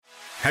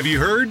Have you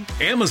heard?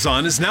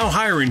 Amazon is now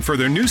hiring for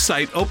their new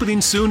site opening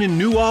soon in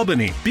New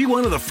Albany. Be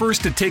one of the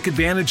first to take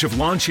advantage of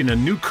launching a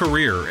new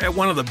career at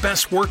one of the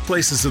best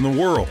workplaces in the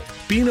world.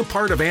 Being a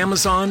part of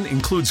Amazon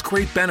includes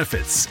great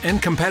benefits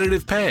and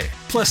competitive pay,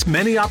 plus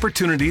many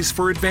opportunities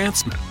for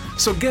advancement.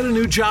 So get a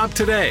new job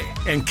today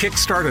and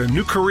kickstart a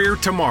new career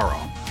tomorrow.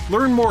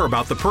 Learn more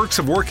about the perks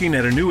of working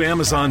at a new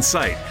Amazon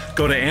site.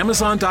 Go to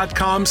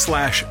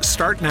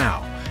amazon.com/start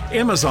now.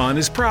 Amazon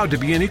is proud to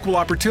be an equal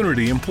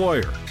opportunity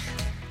employer.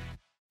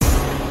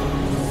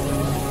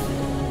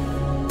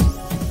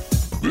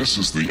 This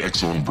is the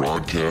X-Zone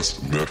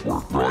Broadcast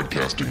Network,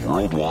 broadcasting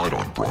worldwide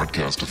on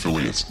broadcast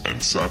affiliates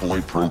and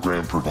satellite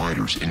program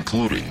providers,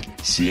 including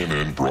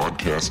CNN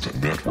Broadcast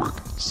Network,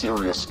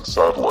 Sirius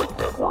Satellite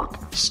Network,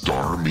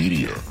 Star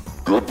Media,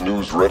 Good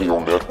News Radio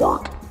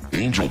Network,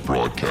 Angel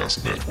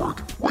Broadcast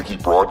Network, Wiki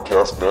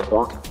Broadcast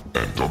Network,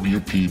 and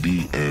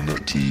WPBN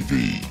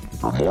TV.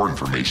 For more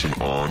information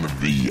on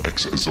the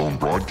X-Zone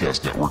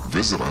Broadcast Network,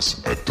 visit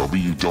us at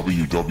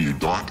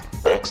www.xzbn.net.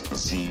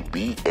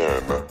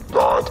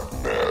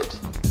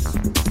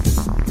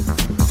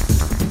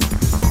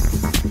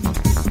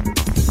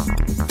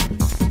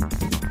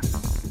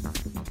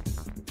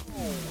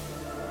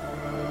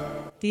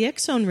 The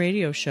X-Zone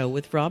Radio Show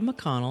with Rob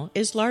McConnell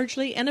is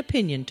largely an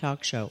opinion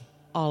talk show.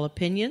 All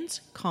opinions,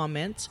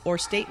 comments, or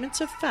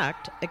statements of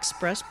fact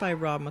expressed by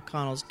Rob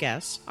McConnell's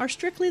guests are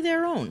strictly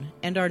their own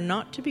and are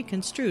not to be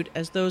construed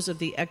as those of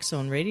the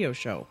X-Zone Radio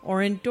Show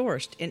or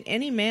endorsed in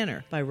any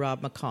manner by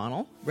Rob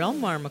McConnell,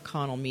 Relmar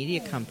McConnell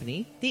Media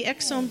Company, the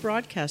X-Zone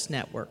Broadcast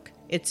Network,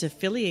 its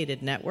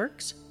affiliated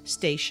networks,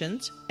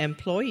 stations,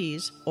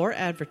 employees, or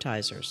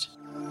advertisers.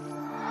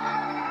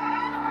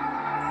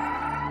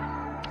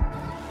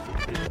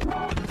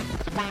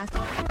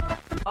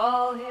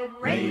 All Hit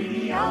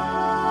Radio.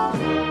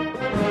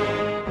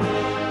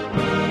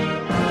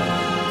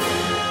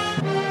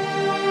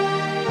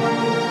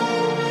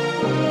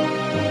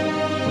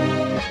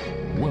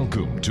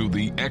 Welcome to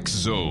the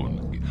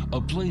X-Zone, a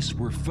place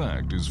where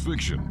fact is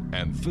fiction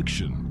and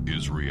fiction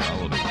is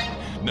reality.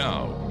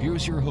 Now,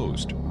 here's your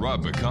host,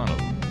 Rob McConnell.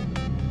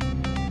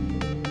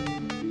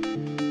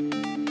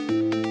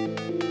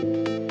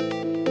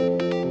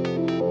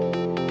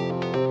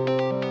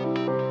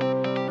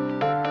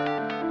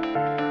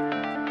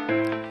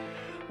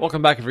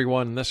 Welcome back,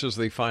 everyone. This is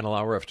the final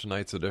hour of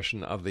tonight's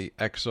edition of the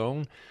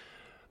X-Zone.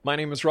 My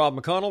name is Rob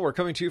McConnell. We're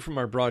coming to you from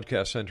our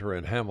broadcast center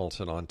in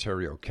Hamilton,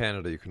 Ontario,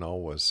 Canada. You can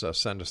always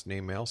send us an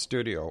email,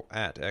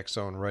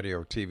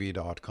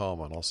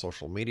 studio@xzoneradiotv.com, on all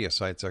social media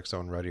sites,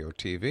 X-Zone Radio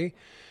TV.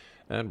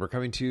 And we're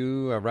coming to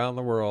you around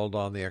the world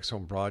on the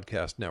X-Zone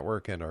Broadcast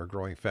Network and our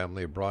growing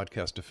family of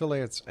broadcast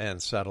affiliates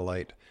and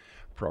satellite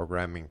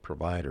programming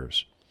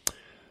providers.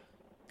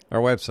 Our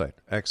website,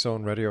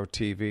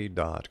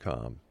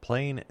 xzoneradiotv.com.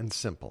 Plain and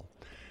simple.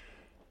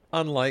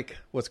 Unlike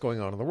what's going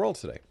on in the world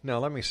today. Now,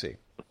 let me see.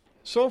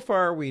 So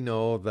far, we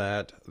know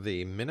that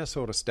the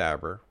Minnesota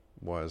stabber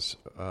was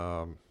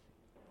from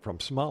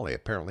Somalia.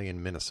 Apparently,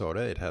 in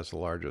Minnesota, it has the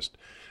largest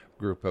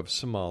group of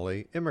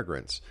Somali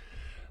immigrants.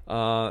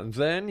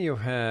 Then you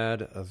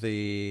had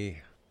the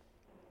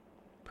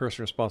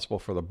person responsible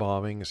for the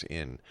bombings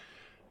in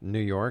New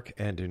York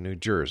and in New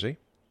Jersey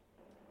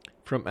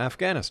from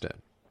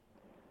Afghanistan.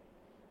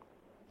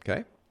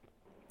 Okay.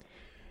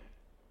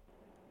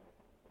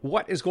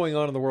 What is going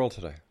on in the world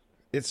today?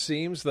 It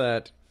seems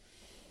that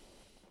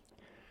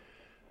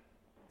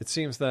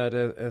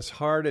as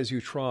hard as you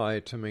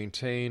try to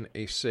maintain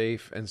a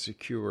safe and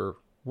secure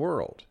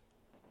world,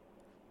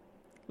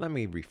 let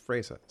me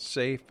rephrase that,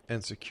 safe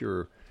and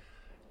secure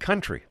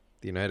country,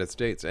 the United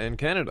States and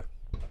Canada,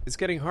 it's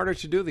getting harder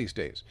to do these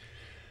days.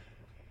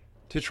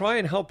 To try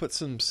and help put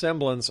some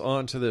semblance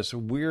onto this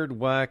weird,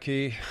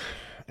 wacky,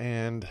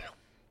 and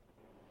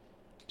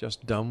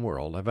just dumb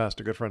world, I've asked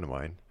a good friend of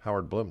mine,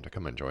 Howard Bloom, to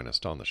come and join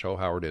us on the show.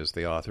 Howard is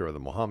the author of The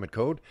Muhammad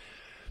Code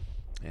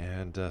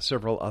and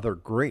several other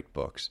great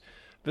books.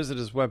 Visit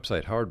his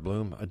website,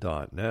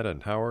 howardbloom.net.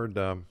 And Howard,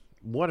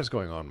 what is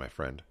going on, my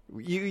friend?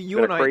 It's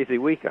been a crazy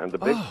weekend. The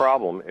big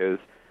problem is,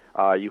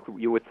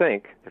 you would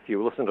think, if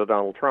you listen to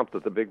Donald Trump,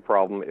 that the big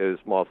problem is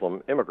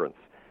Muslim immigrants.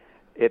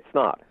 It's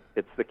not.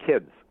 It's the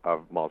kids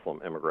of Muslim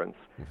immigrants.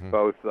 Mm-hmm.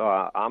 Both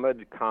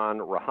Ahmed Khan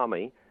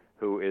Rahami,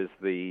 who is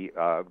the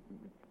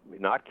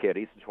not kid,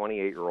 he's a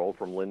 28-year-old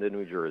from Linden,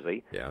 New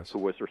Jersey, yes, who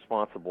was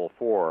responsible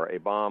for a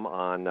bomb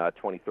on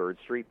 23rd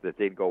Street that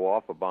did go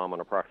off, a bomb on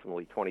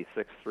approximately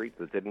 26th Street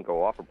that didn't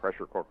go off, a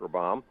pressure cooker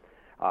bomb,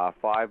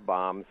 5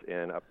 bombs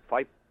in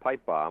pipe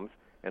bombs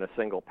in a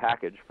single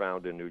package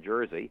found in New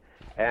Jersey,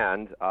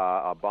 and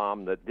a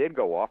bomb that did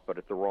go off, but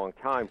at the wrong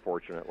time,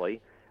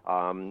 fortunately,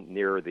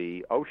 near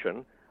the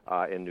ocean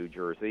in New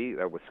Jersey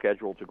that was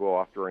scheduled to go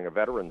off during a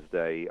Veterans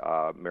Day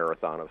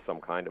marathon of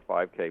some kind, a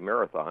 5K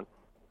marathon.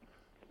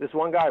 This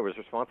one guy was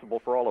responsible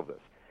for all of this.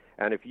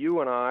 And if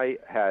you and I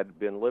had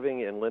been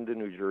living in Linden,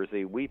 New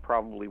Jersey, we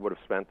probably would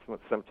have spent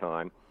some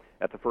time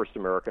at the First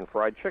American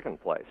Fried Chicken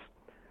place.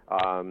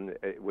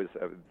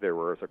 There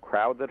was a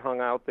crowd that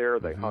hung out there.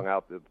 They hung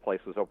out. The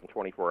place was open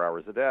 24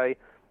 hours a day.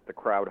 The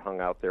crowd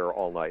hung out there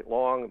all night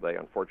long. They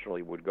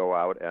unfortunately would go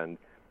out and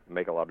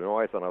make a lot of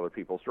noise on other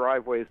people's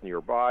driveways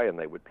nearby, and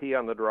they would pee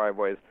on the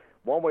driveways.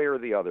 One way or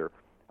the other,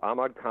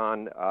 Ahmad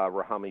Khan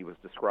Rahami was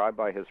described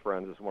by his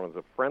friends as one of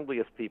the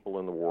friendliest people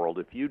in the world.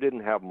 If you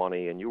didn't have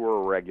money and you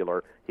were a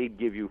regular, he'd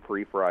give you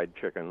free fried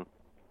chicken.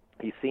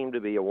 He seemed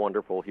to be a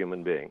wonderful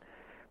human being.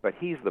 But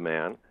he's the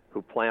man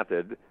who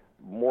planted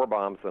more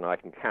bombs than I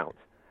can count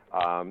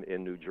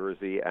in New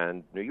Jersey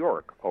and New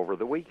York over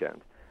the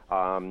weekend.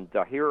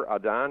 Dahir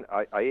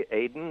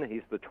Aden,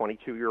 he's the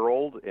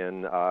 22-year-old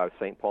in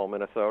St. Paul,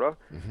 Minnesota.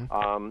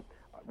 Mm-hmm.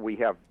 We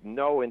have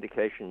no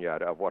indication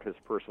yet of what his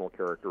personal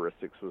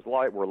characteristics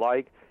were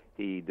like.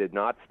 He did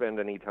not spend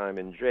any time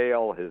in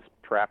jail. His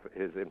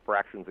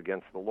infractions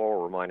against the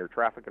law were minor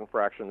traffic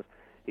infractions.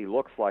 He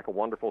looks like a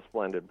wonderful,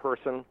 splendid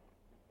person.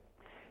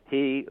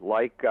 He,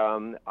 like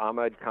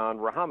Ahmad Khan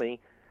Rahami,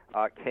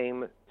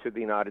 came to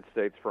the United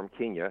States from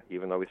Kenya,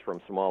 even though he's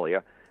from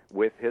Somalia,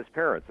 with his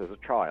parents as a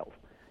child.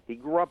 He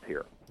grew up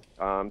here.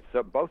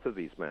 So both of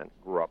these men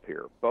grew up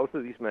here. Both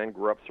of these men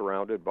grew up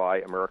surrounded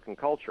by American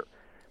culture.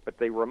 But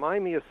they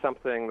remind me of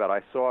something that I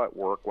saw at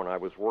work when I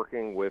was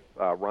working with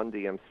Run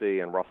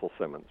DMC and Russell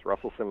Simmons.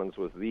 Russell Simmons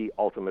was the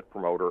ultimate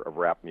promoter of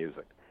rap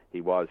music.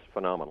 He was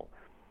phenomenal.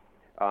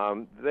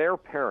 Their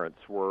parents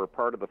were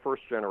part of the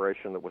first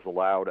generation that was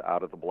allowed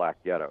out of the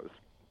black ghettos.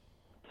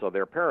 So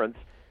their parents,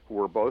 who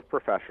were both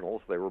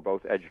professionals, they were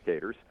both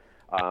educators,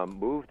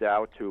 moved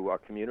out to a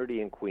community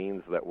in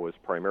Queens that was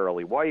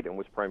primarily white and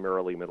was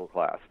primarily middle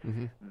class.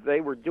 Mm-hmm. They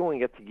were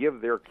doing it to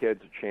give their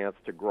kids a chance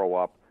to grow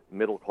up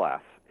middle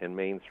class in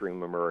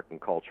mainstream American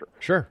culture.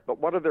 Sure. But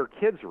what do their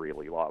kids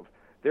really love?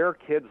 Their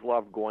kids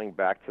love going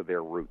back to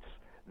their roots.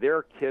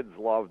 Their kids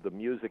love the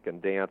music and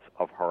dance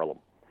of Harlem.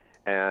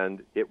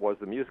 And it was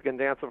the music and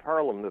dance of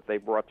Harlem that they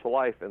brought to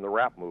life in the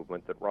rap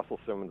movement that Russell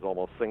Simmons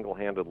almost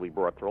single-handedly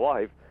brought to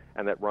life,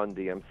 and that Run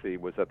DMC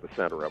was at the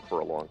center of for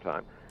a long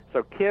time.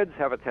 So kids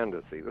have a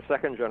tendency, the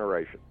second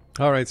generation.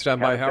 All right,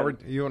 stand by,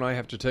 Howard. You and I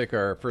have to take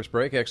our first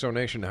break.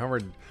 Exonation,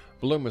 Howard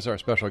Bloom is our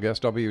special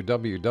guest,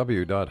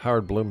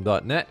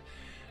 www.howardbloom.net.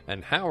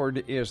 And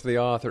Howard is the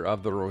author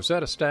of The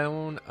Rosetta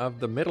Stone of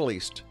the Middle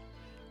East.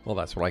 Well,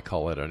 that's what I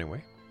call it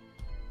anyway.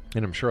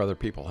 And I'm sure other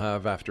people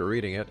have after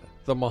reading it.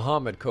 The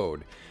Muhammad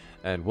Code.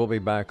 And we'll be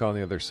back on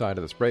the other side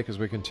of this break as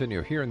we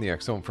continue here in the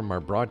X Zone from our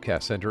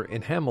broadcast center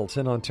in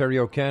Hamilton,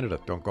 Ontario, Canada.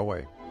 Don't go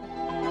away.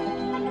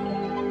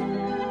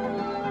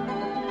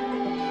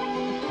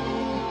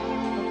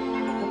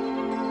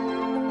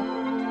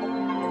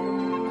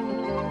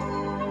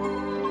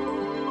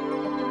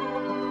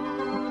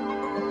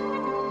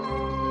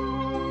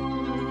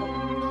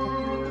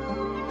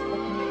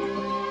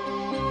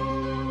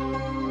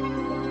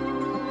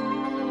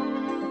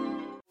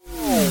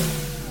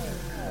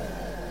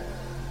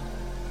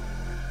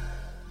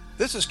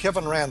 This is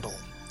Kevin Randall.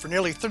 For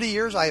nearly 30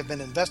 years, I have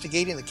been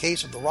investigating the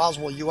case of the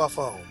Roswell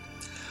UFO.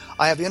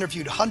 I have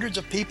interviewed hundreds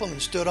of people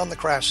and stood on the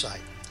crash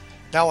site.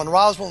 Now on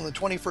Roswell in the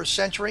 21st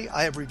Century,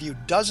 I have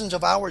reviewed dozens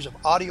of hours of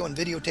audio and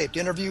videotaped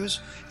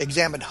interviews,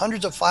 examined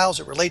hundreds of files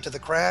that relate to the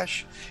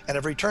crash, and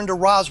have returned to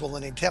Roswell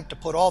in an attempt to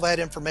put all that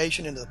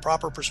information into the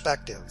proper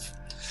perspective.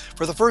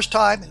 For the first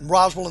time in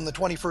Roswell in the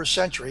 21st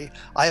Century,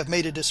 I have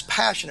made a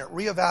dispassionate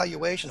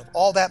reevaluation of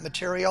all that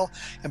material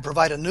and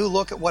provide a new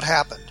look at what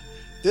happened.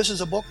 This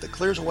is a book that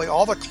clears away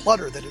all the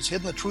clutter that has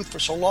hidden the truth for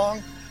so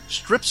long,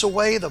 strips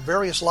away the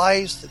various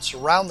lies that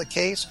surround the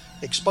case,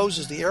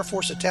 exposes the Air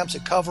Force attempts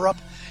at cover-up,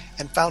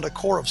 and found a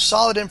core of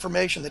solid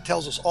information that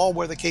tells us all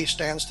where the case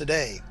stands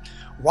today.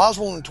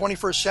 Roswell in the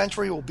 21st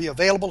Century will be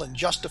available in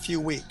just a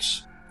few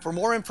weeks. For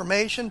more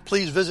information,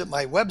 please visit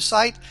my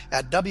website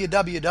at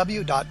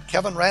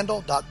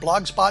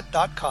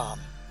www.kevinrandall.blogspot.com.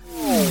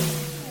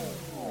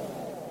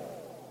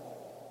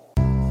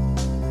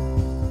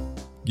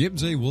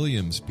 Gibbs A.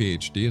 Williams,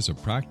 Ph.D., is a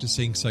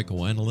practicing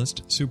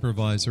psychoanalyst,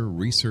 supervisor,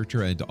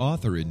 researcher, and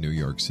author in New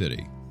York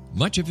City.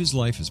 Much of his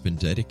life has been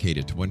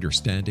dedicated to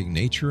understanding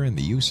nature and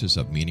the uses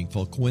of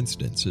meaningful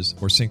coincidences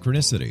or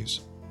synchronicities.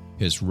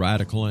 His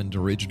radical and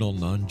original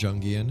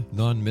non-Jungian,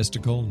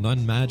 non-mystical,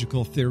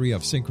 non-magical theory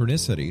of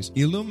synchronicities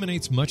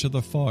illuminates much of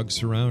the fog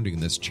surrounding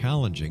this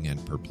challenging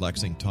and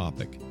perplexing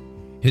topic.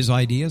 His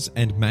ideas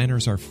and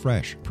manners are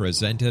fresh,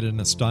 presented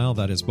in a style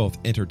that is both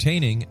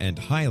entertaining and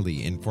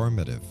highly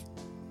informative.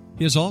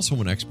 He is also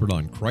an expert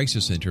on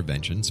crisis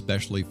intervention,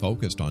 specially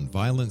focused on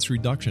violence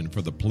reduction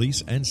for the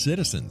police and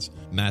citizens,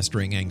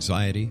 mastering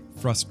anxiety,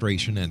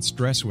 frustration, and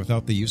stress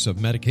without the use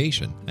of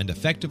medication, and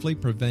effectively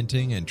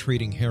preventing and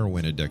treating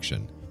heroin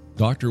addiction.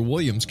 Dr.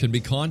 Williams can be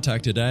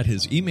contacted at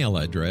his email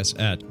address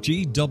at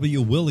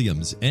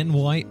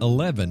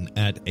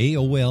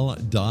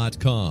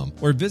gwwilliamsny11@aol.com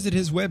or visit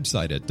his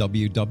website at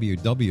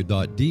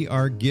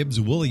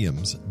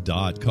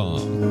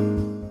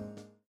www.drgibbswilliams.com.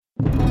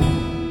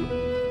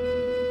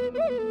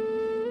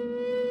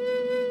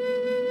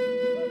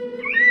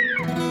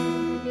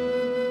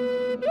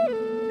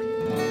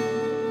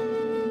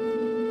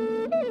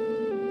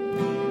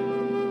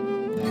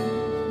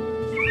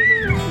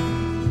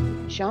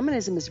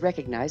 Shamanism is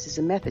recognized as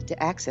a method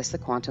to access the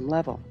quantum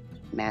level.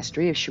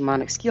 Mastery of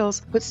shamanic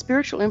skills puts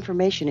spiritual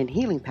information and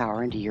healing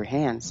power into your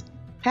hands.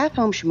 Path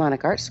Home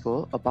Shamanic Art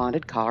School, a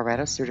bonded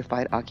Colorado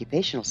certified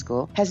occupational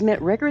school, has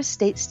met rigorous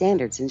state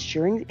standards,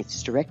 ensuring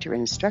its director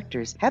and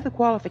instructors have the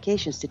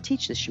qualifications to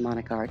teach the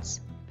shamanic arts.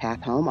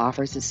 Path Home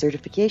offers a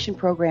certification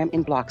program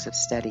in blocks of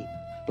study.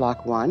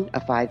 Block 1,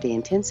 a 5-day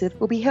intensive,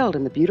 will be held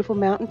in the beautiful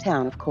mountain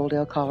town of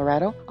Coaldale,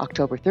 Colorado,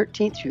 October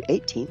 13th through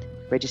 18th.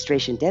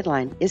 Registration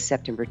deadline is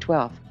September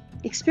 12th.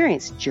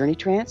 Experience journey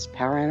trance,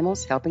 power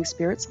animals, helping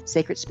spirits,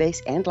 sacred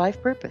space, and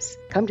life purpose.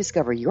 Come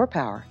discover your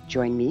power.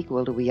 Join me,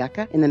 Gwilda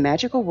Wiyaka, in the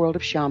magical world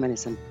of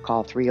shamanism.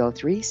 Call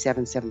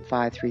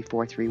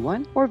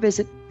 303-775-3431 or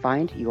visit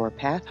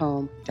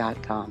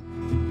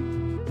findyourpathhome.com.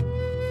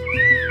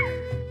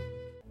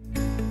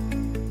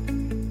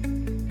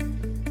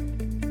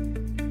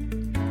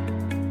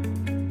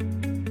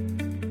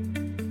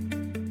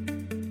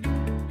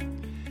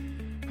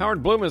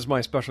 Howard Bloom is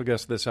my special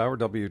guest this hour,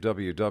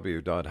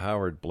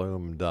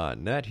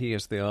 www.howardbloom.net. He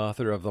is the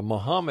author of The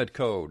Muhammad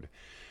Code.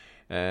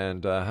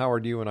 And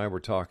Howard, you and I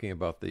were talking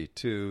about the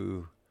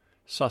two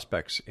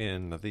suspects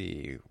in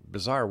the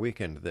bizarre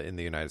weekend in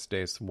the United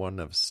States,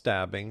 one of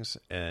stabbings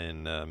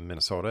in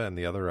Minnesota and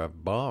the other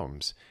of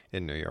bombs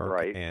in New York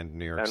right. and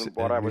New York City. And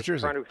what I was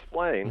trying to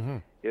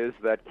explain is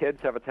that kids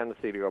have a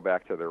tendency to go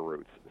back to their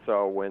roots.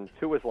 So when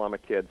two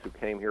Islamic kids who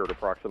came here at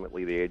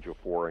approximately the age of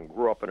 4 and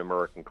grew up in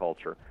American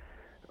culture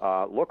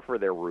look for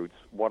their roots,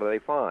 what do they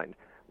find?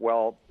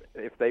 Well,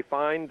 if they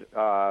find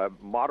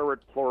moderate,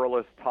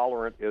 pluralist,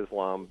 tolerant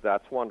Islam,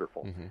 that's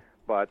wonderful.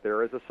 But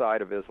there is a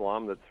side of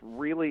Islam that's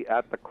really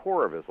at the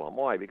core of Islam.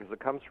 Why? Because it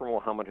comes from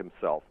Muhammad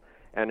himself.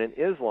 And in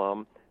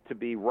Islam, to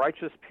be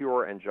righteous,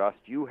 pure, and just,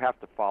 you have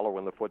to follow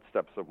in the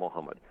footsteps of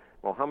Muhammad.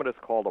 Muhammad is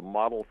called a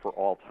model for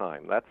all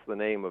time. That's the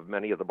name of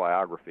many of the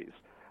biographies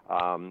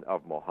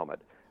of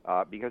Muhammad,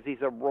 because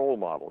he's a role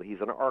model.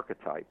 He's an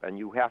archetype, and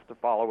you have to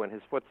follow in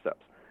his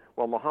footsteps.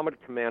 Well, Muhammad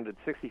commanded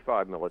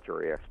 65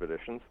 military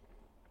expeditions.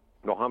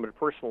 Muhammad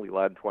personally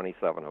led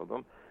 27 of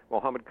them.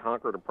 Muhammad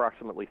conquered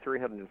approximately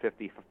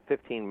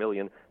 15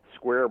 million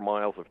square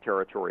miles of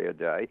territory a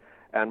day.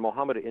 And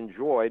Muhammad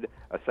enjoyed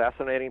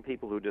assassinating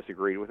people who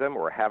disagreed with him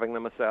or having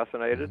them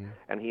assassinated.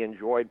 And he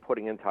enjoyed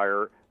putting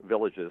entire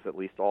villages, at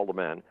least all the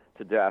men,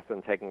 to death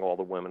and taking all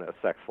the women as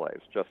sex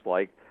slaves, just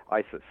like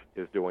ISIS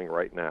is doing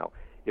right now.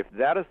 If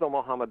that is the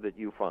Muhammad that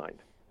you find,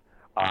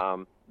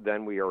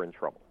 then we are in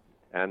trouble.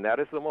 And that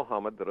is the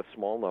Muhammad that a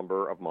small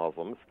number of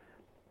Muslims,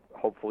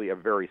 hopefully a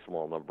very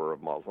small number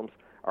of Muslims,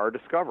 are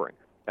discovering.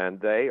 And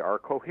they are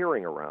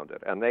cohering around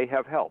it. And they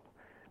have help,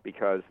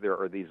 because there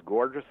are these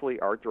gorgeously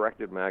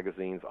art-directed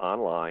magazines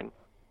online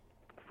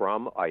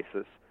from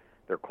ISIS.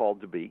 They're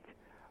called Dabiq.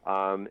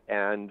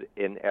 And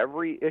in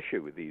every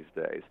issue these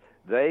days,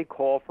 they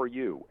call for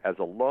you, as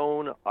a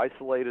lone,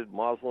 isolated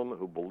Muslim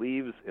who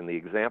believes in the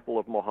example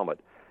of Muhammad,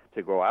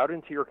 to go out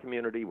into your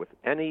community with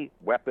any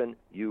weapon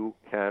you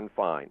can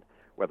find.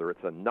 Whether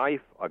it's a knife,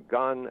 a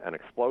gun, an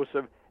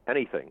explosive,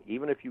 anything,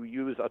 even if you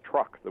use a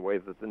truck the way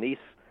that the Nice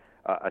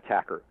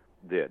attacker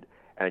did,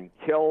 and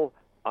kill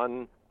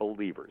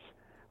unbelievers.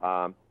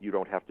 You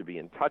don't have to be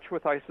in touch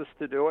with ISIS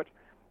to do it.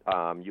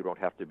 You don't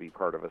have to be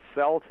part of a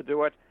cell to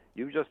do it.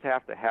 You just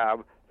have to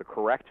have the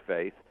correct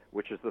faith,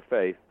 which is the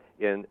faith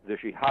in the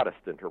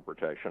jihadist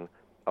interpretation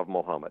of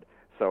Muhammad.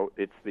 So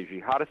it's the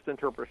jihadist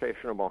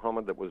interpretation of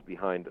Muhammad that was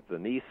behind the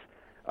Nice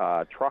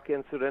truck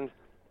incident.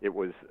 It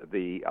was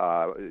the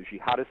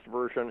jihadist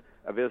version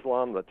of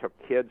Islam that took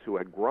kids who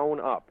had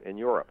grown up in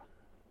Europe,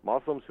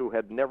 Muslims who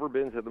had never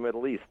been to the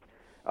Middle East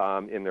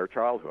in their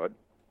childhood,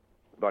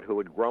 but who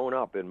had grown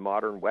up in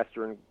modern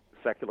Western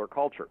secular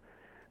culture.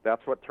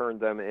 That's what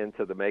turned them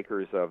into the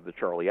makers of the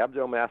Charlie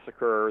Hebdo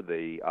massacre,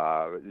 the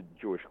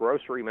Jewish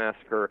grocery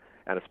massacre,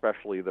 and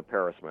especially the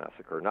Paris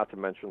massacre, not to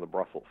mention the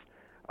Brussels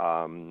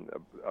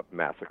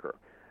massacre.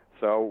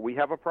 So we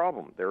have a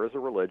problem. There is a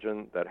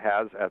religion that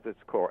has at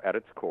its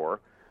core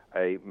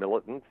a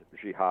militant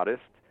jihadist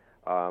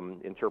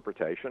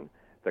interpretation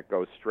that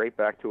goes straight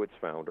back to its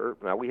founder.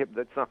 Now,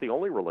 that's not the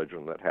only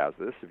religion that has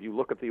this. If you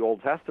look at the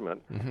Old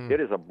Testament, it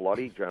is a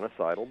bloody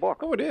genocidal book.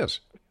 Oh, it is.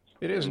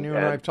 It is, and you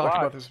and I have talked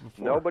about this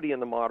before. Nobody in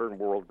the modern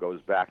world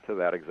goes back to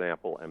that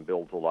example and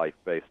builds a life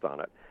based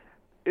on it.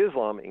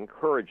 Islam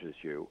encourages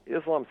you.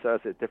 Islam says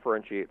it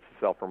differentiates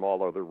itself from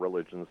all other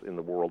religions in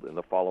the world in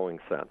the following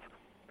sense.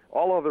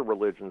 All other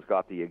religions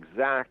got the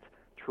exact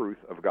truth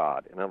of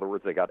God. In other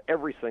words, they got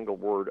every single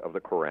word of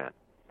the Quran.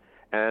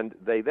 And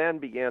they then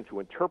began to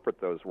interpret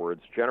those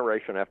words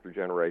generation after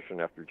generation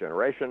after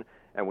generation,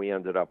 and we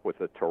ended up with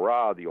the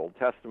Torah, the Old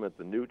Testament,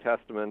 the New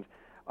Testament,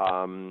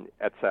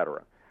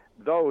 etc.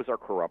 Those are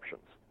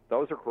corruptions.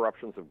 Those are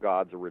corruptions of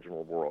God's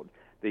original world.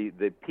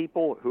 The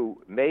people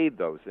who made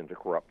those into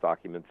corrupt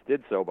documents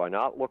did so by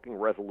not looking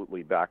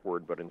resolutely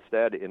backward, but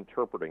instead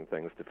interpreting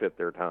things to fit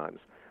their times.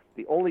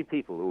 The only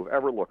people who have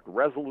ever looked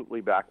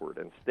resolutely backward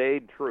and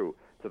stayed true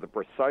to the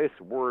precise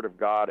word of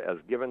God as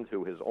given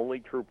to his only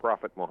true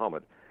prophet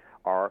Muhammad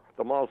are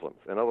the Muslims.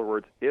 In other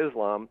words,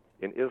 Islam.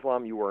 In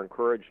Islam, you are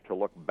encouraged to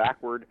look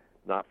backward,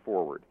 not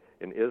forward.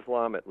 in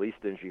Islam, at least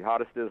in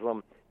jihadist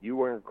Islam, you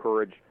were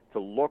encouraged to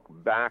look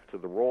back to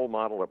the role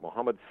model that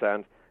Muhammad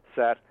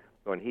set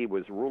when he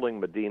was ruling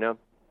Medina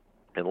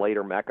and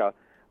later Mecca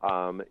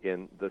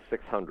in the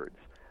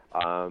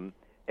 600s.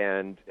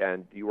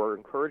 And you are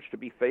encouraged to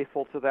be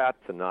faithful to that,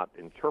 to not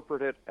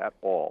interpret it at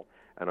all.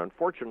 And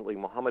unfortunately,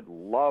 Muhammad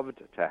loved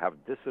to have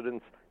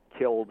dissidents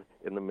killed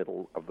in the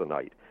middle of the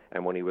night.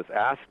 And when he was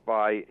asked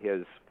by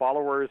his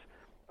followers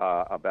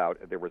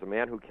there was a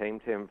man who came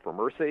to him for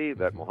mercy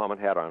that Muhammad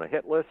had on a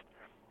hit list,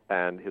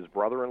 and his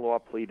brother-in-law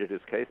pleaded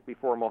his case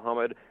before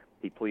Muhammad.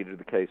 He pleaded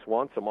the case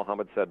once, and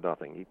Muhammad said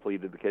nothing. He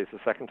pleaded the case a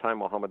second time,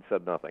 Muhammad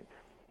said nothing.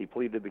 He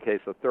pleaded the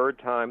case a third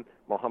time,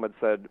 Muhammad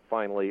said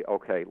finally,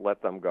 okay,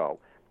 let them go.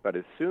 But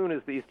as soon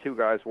as these two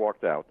guys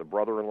walked out, the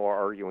brother-in-law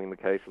arguing the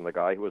case and the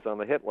guy who was on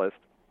the hit list,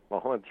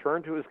 Muhammad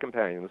turned to his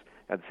companions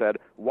and said,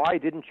 why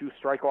didn't you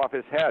strike off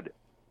his head?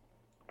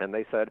 And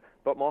they said,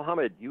 but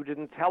Muhammad, you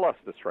didn't tell us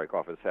to strike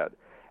off his head.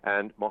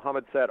 And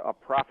Muhammad said, a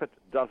prophet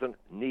doesn't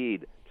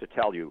need to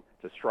tell you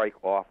to strike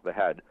off the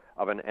head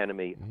of an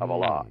enemy of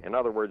Allah. In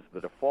other words,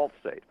 the default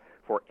state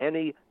for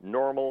any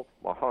normal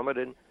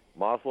Mohammedan,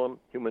 Muslim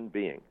human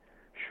being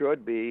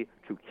should be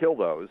to kill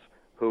those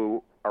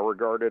who are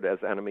regarded as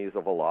enemies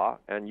of Allah,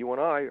 and you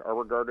and I are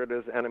regarded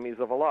as enemies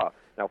of Allah.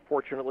 Now,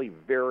 fortunately,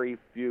 very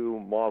few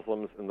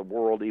Muslims in the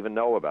world even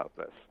know about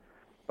this.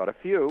 But a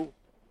few,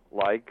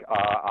 like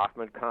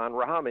Ahmed Khan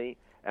Rahami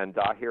and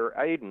Dahir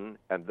Aiden,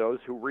 and those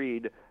who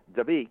read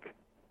Dabiq,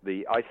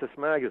 the ISIS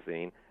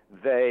magazine,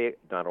 they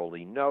not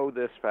only know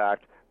this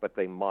fact, but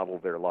they model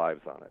their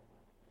lives on it.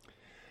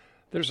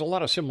 There's a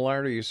lot of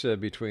similarities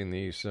between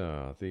these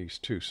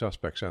two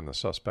suspects and the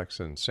suspects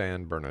in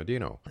San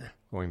Bernardino,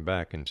 going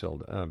back until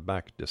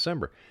back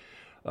December.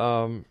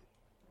 Why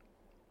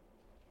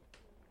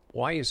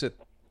is it,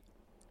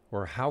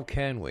 or how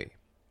can we,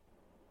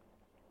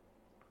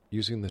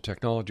 using the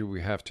technology we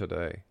have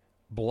today,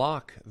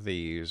 block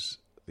these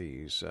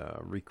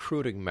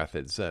recruiting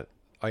methods that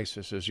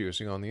ISIS is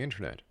using on the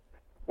internet?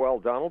 Well,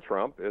 Donald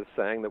Trump is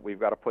saying that we've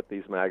got to put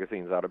these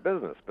magazines out of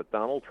business, but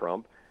Donald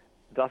Trump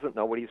doesn't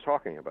know what he's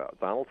talking about.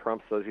 Donald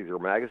Trump says these are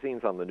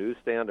magazines on the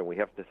newsstand and we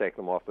have to take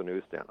them off the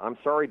newsstand. I'm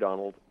sorry,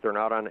 Donald, they're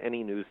not on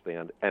any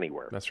newsstand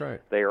anywhere. That's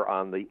right. They are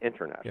on the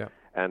internet,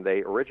 and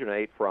they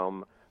originate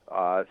from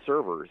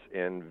servers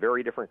in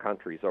very different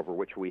countries over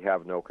which we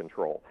have no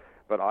control.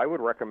 But I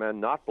would recommend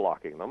not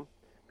blocking them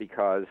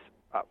because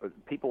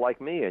people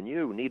like me and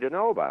you need to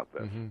know about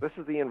this. This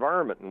is the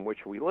environment in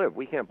which we live.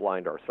 We can't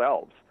blind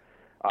ourselves.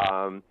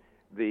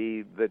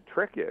 The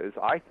trick is,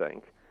 I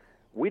think,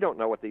 we don't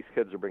know what these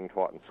kids are being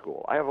taught in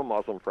school. I have a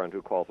Muslim friend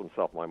who calls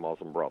himself my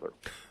Muslim brother.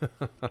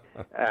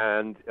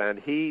 and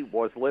he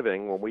was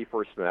living, when we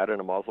first met, in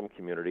a Muslim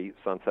community,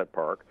 Sunset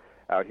Park,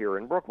 out here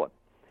in Brooklyn.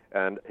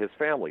 And his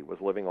family was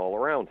living all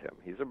around him.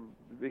 He's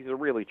a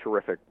really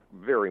terrific,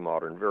 very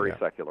modern, very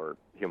secular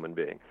human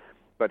being.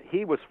 But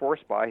he was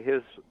forced by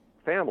his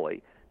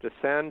family to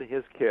send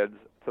his kids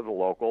to the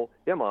local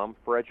imam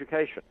for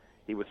education.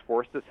 He was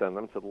forced to send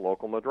them to the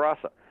local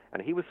madrasa.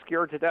 And he was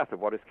scared to death of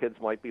what his kids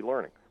might be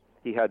learning.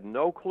 He had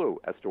no clue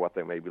as to what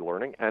they may be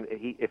learning, and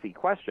if he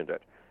questioned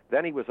it,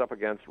 then he was up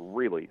against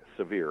really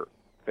severe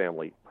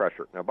family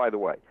pressure. Now, by the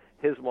way,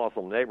 his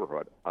Muslim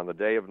neighborhood, on the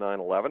day of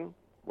 9/11,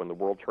 when the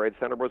World Trade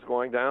Center was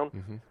going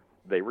down,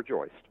 they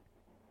rejoiced.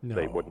 No.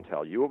 They wouldn't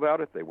tell you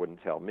about it. They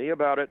wouldn't tell me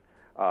about it.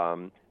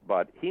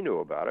 But he knew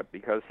about it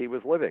because he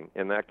was living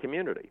in that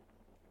community,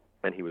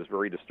 and he was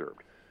very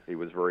disturbed. He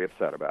was very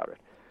upset about it.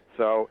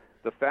 So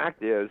the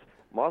fact is,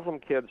 Muslim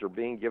kids are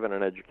being given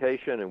an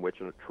education in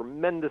which a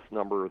tremendous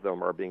number of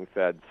them are being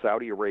fed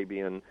Saudi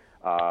Arabian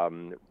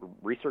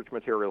research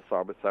materials,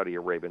 Saudi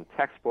Arabian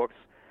textbooks,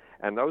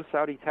 and those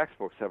Saudi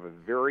textbooks have a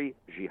very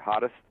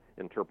jihadist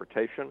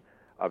interpretation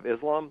of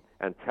Islam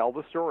and tell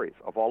the stories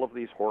of all of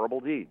these horrible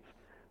deeds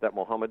that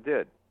Muhammad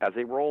did as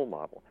a role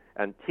model,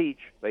 and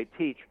they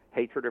teach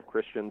hatred of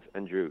Christians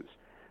and Jews.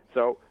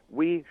 So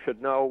we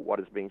should know what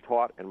is being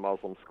taught in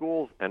Muslim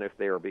schools, and if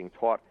they are being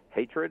taught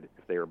hatred,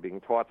 if they are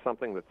being taught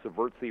something that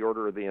subverts the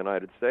order of the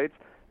United States,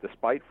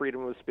 despite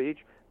freedom of speech,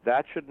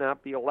 that should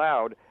not be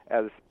allowed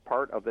as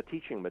part of the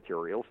teaching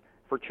materials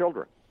for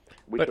children.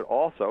 We should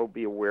also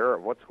be aware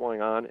of what's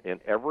going on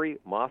in every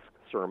mosque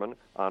sermon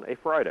on a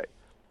Friday,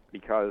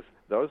 because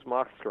those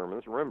mosque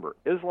sermons, remember,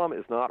 Islam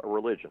is not a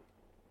religion.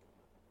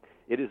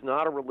 It is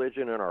not a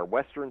religion in our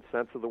Western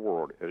sense of the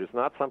word. It is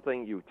not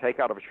something you take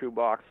out of a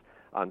shoebox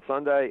on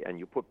Sunday and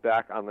you put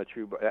back on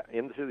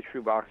into the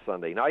shoebox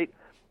Sunday night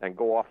and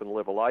go off and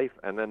live a life,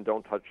 and then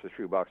don't touch the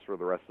shoebox for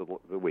the rest of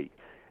the week.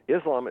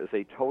 Islam is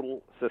a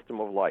total system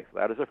of life.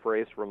 That is a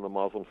phrase from the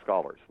Muslim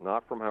scholars,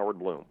 not from Howard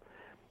Bloom.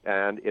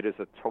 And it is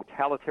a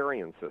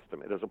totalitarian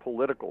system. It is a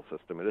political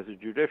system. It is a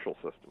judicial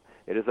system.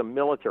 It is a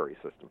military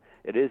system.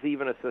 It is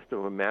even a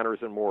system of manners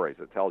and mores.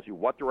 It tells you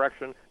what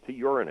direction to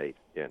urinate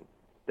in,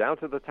 down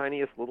to the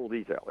tiniest little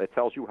detail. It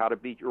tells you how to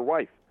beat your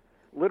wife.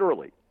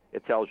 Literally,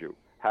 it tells you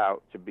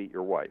how to beat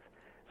your wife.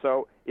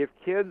 So if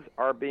kids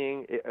are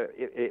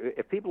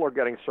if people are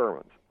getting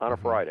sermons on a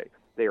Friday,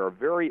 they are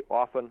very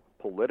often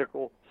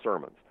political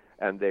sermons.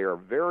 And they are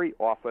very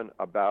often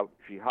about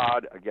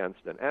jihad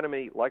against an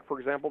enemy, like, for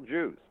example,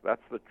 Jews.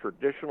 That's the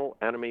traditional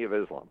enemy of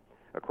Islam.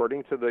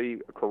 According to the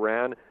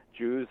Quran,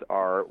 Jews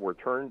were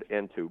turned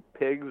into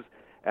pigs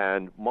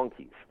and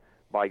monkeys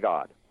by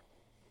God.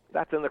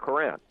 That's in the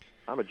Quran.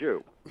 I'm a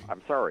Jew.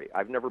 I'm sorry.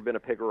 I've never been a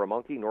pig or a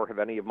monkey, nor have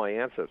any of my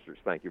ancestors.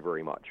 Thank you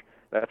very much.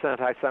 That's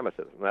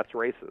anti-Semitism. That's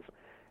racism.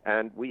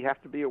 And we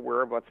have to be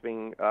aware of what's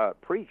being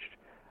preached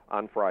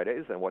on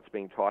Fridays and what's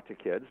being taught to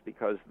kids,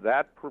 because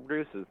that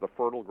produces the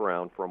fertile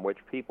ground from which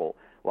people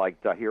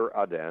like Tahir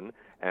Aden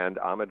and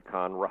Ahmed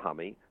Khan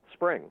Rahami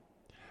spring.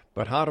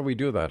 But how do we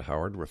do that,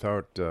 Howard,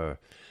 without the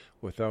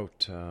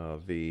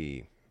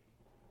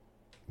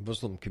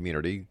Muslim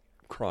community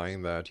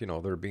crying that,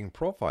 they're being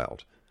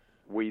profiled?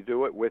 We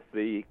do it with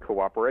the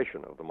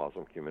cooperation of the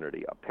Muslim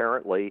community.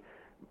 Apparently,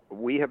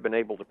 we have been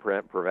able to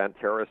prevent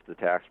terrorist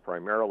attacks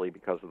primarily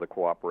because of the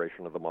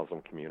cooperation of the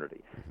Muslim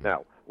community. Mm-hmm.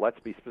 Now, let's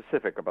be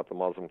specific about the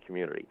Muslim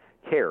community.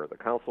 CAIR, the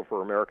Council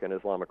for American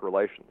Islamic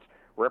Relations,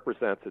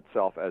 represents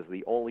itself as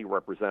the only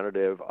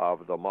representative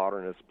of the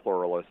modernist,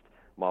 pluralist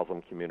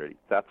Muslim community.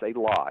 That's a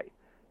lie.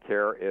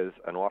 CAIR is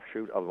an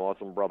offshoot of the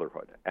Muslim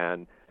Brotherhood.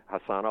 And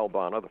Hassan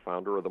al-Banna, the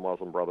founder of the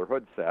Muslim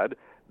Brotherhood, said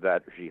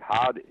that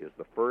jihad is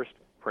the first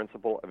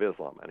principle of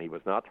Islam. And he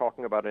was not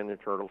talking about an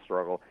internal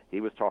struggle. He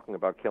was talking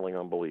about killing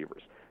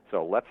unbelievers.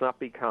 So let's not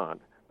be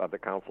conned by the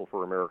Council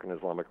for American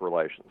Islamic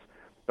Relations.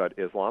 But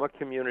Islamic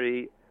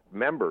community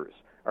members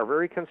are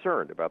very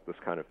concerned about this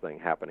kind of thing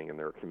happening in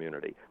their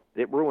community.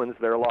 It ruins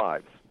their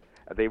lives.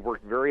 They've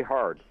worked very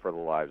hard for the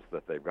lives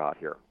that they've got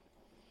here.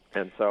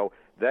 And so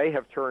they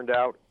have turned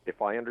out, if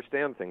I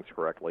understand things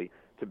correctly,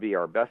 to be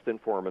our best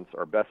informants,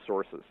 our best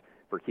sources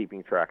for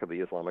keeping track of the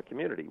Islamic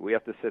community. We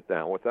have to sit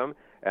down with them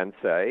and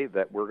say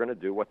that we're going to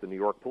do what the New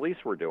York police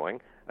were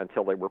doing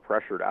until they were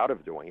pressured out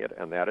of doing it,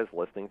 and that is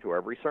listening to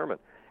every sermon.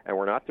 And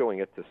we're not doing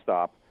it to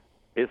stop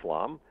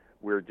Islam.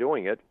 We're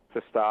doing it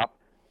to stop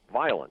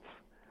violence.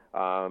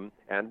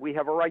 And we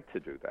have a right to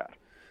do that.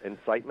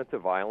 Incitement to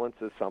violence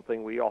is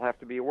something we all have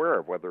to be aware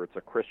of, whether it's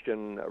a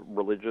Christian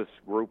religious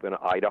group in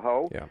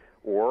Idaho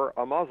or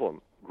a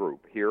Muslim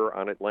group here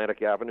on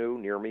Atlantic Avenue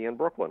near me in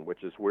Brooklyn,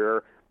 which is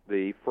where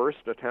the first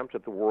attempt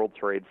at the World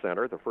Trade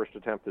Center, the first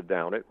attempt to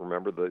down it,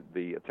 remember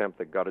the attempt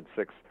that gutted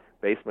 6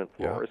 basement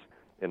floors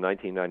in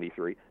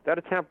 1993, that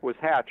attempt was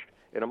hatched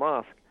in a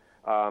mosque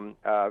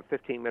a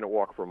 15-minute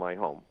walk from my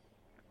home.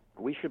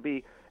 We should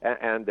be,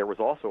 and there was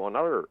also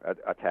another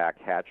attack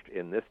hatched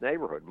in this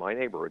neighborhood, my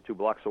neighborhood, 2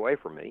 blocks away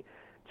from me,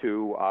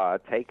 to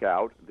take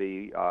out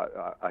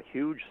a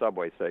huge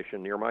subway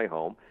station near my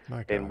home,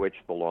 in which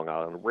the Long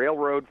Island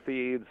Railroad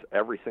feeds,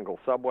 every single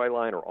subway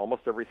line, or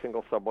almost every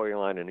single subway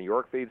line in New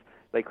York feeds.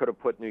 They could have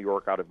put New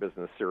York out of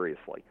business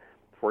seriously.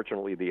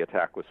 Fortunately, the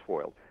attack was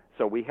foiled.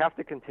 So we have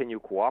to continue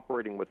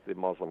cooperating with the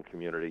Muslim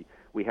community.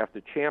 We have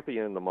to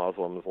champion the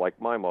Muslims, like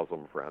my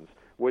Muslim friends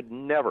would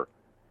never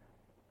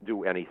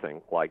do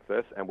anything like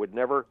this and would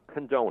never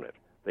condone it.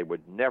 They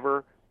would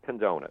never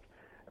condone it.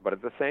 But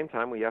at the same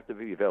time, we have to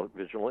be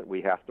vigilant.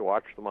 We have to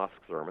watch the mosque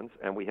sermons,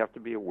 and we have to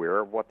be aware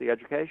of what the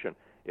education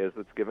is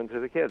that's given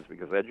to the kids,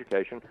 because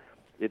education,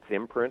 its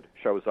imprint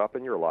shows up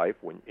in your life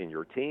when in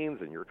your teens,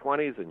 in your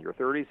 20s, in your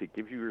 30s. It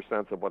gives you your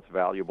sense of what's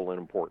valuable and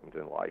important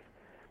in life.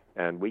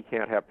 And we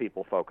can't have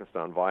people focused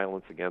on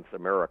violence against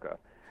America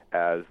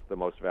as the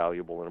most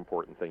valuable and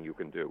important thing you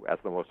can do, as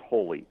the most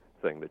holy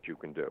thing that you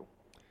can do.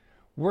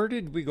 Where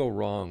did we go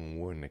wrong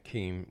when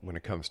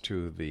it comes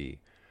to the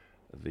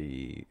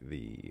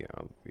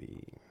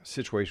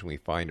situation we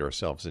find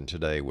ourselves in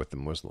today with the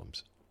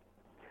Muslims?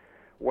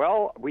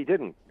 Well, we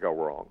didn't go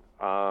wrong,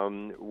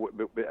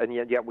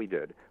 and yet we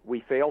did.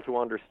 We fail to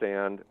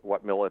understand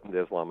what militant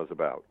Islam is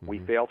about. Mm-hmm. We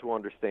fail to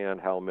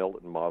understand how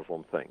militant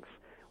Muslim thinks.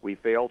 We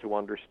fail to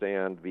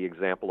understand the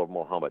example of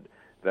Muhammad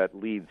that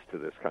leads to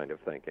this kind of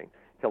thinking.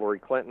 Hillary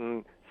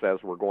Clinton says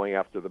we're going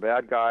after the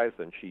bad guys,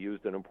 and she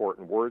used an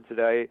important word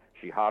today,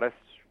 jihadists.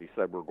 She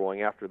said we're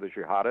going after the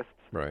jihadists,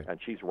 right. And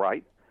she's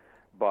right.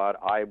 But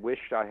I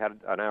wished I had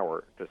an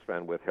hour to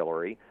spend with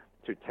Hillary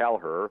to tell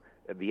her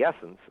the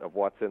essence of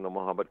what's in the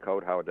Muhammad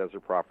Code, how a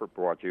desert prophet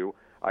brought you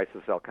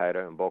ISIS,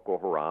 Al-Qaeda, and Boko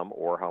Haram,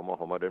 or how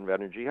Muhammad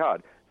invented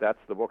jihad. That's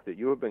the book that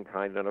you have been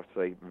kind enough to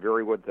say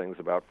very good things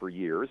about for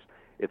years.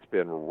 It's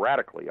been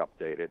radically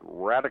updated,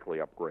 radically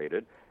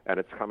upgraded, and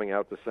it's coming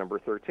out December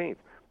 13th.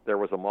 There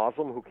was a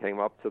Muslim who came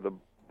up to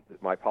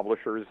my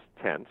publisher's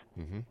tent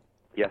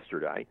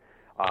yesterday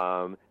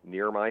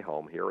near my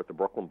home here at the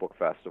Brooklyn Book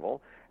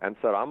Festival and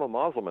said, I'm a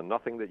Muslim, and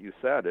nothing that you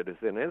said, it is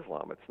in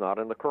Islam. It's not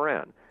in the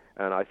Quran.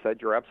 And I said,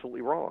 you're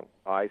absolutely wrong.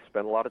 I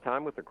spend a lot of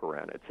time with the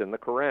Quran. It's in the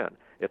Quran.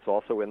 It's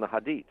also in the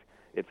Hadith.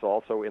 It's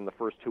also in the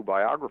first 2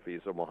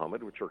 biographies of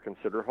Muhammad, which are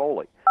considered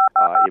holy,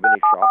 Ibn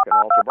Ishaq and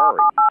Al-Tabari.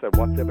 He said,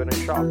 what's Ibn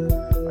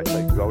Ishaq? I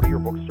say go to your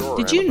bookstore.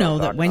 Did you know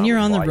that when you're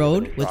on the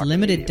road with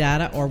limited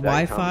data or That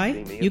Wi-Fi,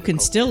 comes to me you as can a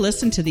still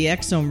listen to the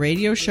X-Zone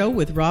Radio Show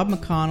with Rob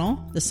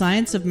McConnell, The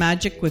Science of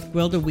Magic with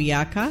Gwilda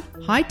Wiyaka,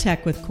 High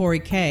Tech with Corey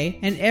Kay,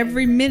 and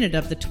every minute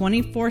of the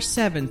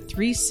 24/7,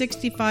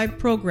 365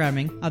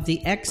 programming of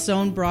the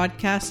X-Zone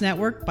Broadcast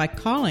Network by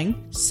calling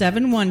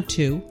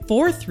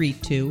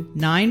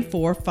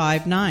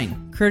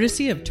 712-432-9459,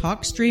 courtesy of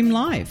TalkStream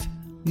Live.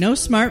 No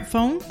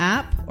smartphone,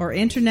 app, or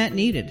internet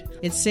needed.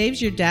 It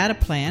saves your data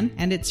plan,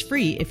 and it's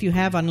free if you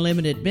have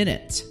unlimited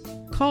minutes.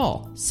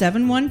 Call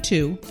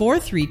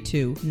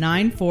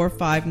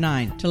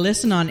 712-432-9459 to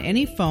listen on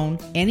any phone,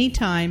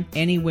 anytime,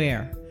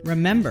 anywhere.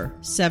 Remember,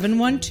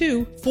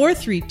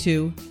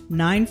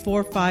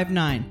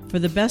 712-432-9459 for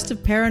the best of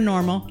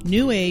paranormal,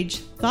 new age,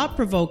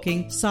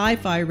 thought-provoking,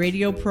 sci-fi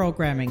radio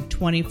programming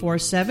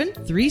 24/7,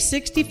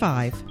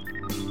 365.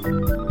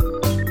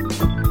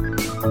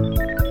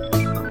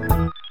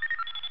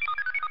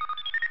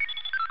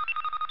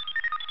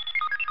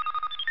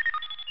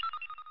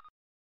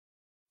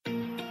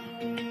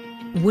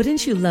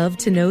 Wouldn't you love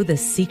to know the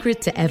secret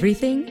to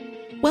everything?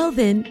 Well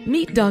then,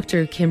 meet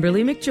Dr.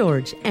 Kimberly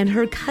McGeorge and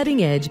her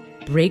cutting-edge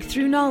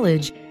breakthrough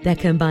knowledge that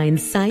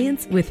combines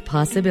science with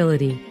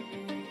possibility.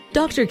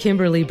 Dr.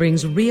 Kimberly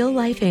brings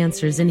real-life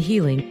answers and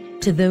healing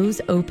to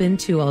those open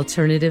to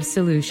alternative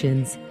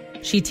solutions.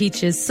 She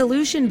teaches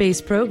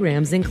solution-based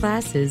programs and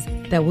classes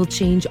that will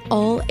change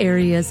all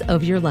areas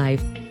of your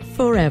life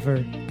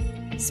forever.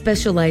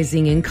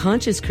 Specializing in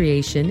conscious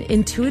creation,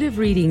 intuitive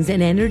readings,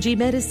 and energy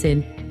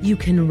medicine, you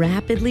can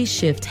rapidly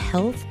shift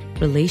health,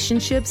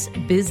 relationships,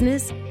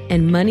 business,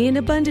 and money and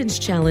abundance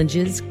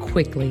challenges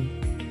quickly.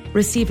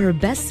 Receive her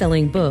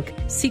best-selling book,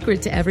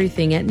 Secret to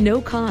Everything, at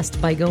no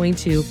cost by going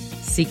to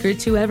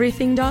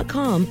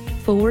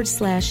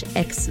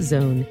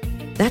secrettoeverything.com/X-Zone.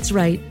 That's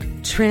right,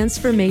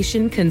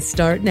 transformation can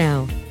start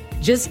now.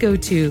 Just go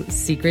to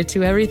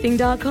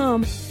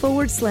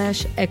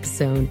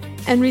secrettoeverything.com/X-Zone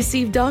and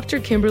receive Dr.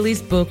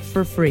 Kimberly's book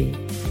for free.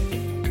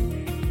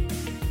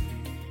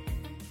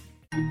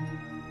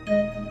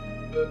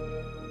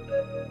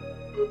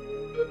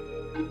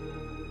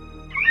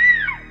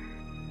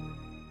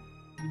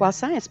 While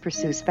science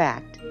pursues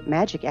fact,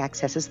 magic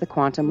accesses the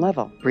quantum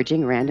level,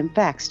 bridging random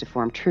facts to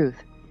form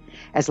truth.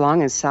 As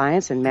long as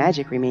science and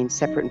magic remain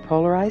separate and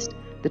polarized,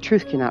 the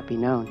truth cannot be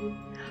known.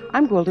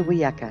 I'm Gwilda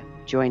Wiyaka.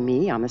 Join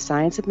me on the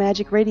Science of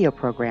Magic radio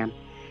program,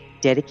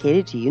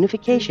 dedicated to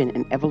unification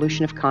and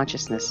evolution of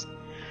consciousness.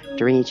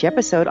 During each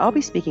episode, I'll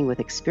be speaking with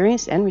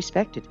experienced and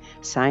respected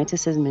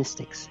scientists and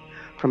mystics.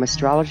 From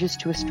astrologers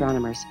to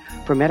astronomers,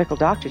 from medical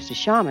doctors to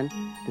shaman,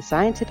 the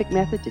scientific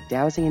method to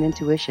dowsing and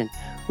intuition,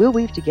 we'll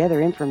weave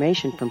together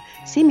information from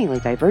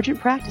seemingly divergent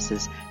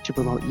practices to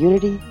promote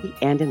unity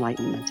and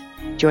enlightenment.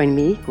 Join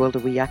me,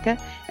 Gwilda Wiyaka,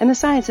 and the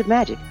Science of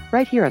Magic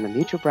right here on the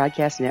Mutual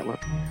Broadcast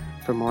Network.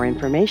 For more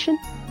information,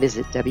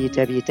 visit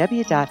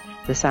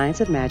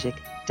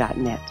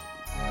www.thescienceofmagic.net.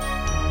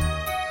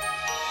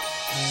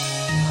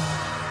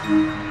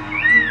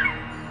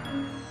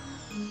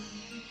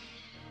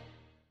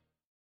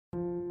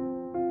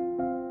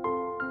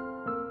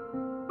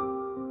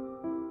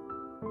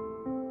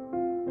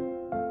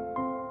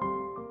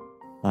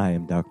 I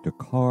am Dr.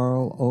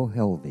 Carl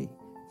O'Helvey,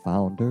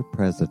 founder,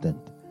 president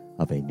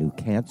of a new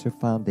cancer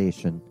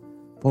foundation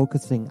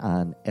focusing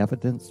on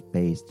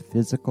evidence-based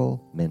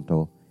physical,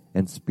 mental,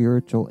 and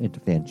spiritual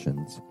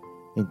interventions,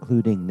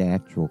 including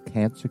natural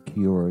cancer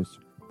cures,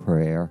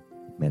 prayer,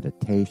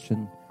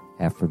 meditation,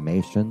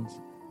 affirmations,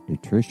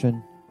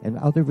 nutrition, and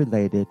other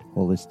related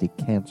holistic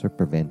cancer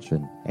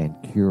prevention and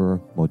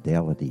cure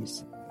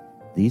modalities.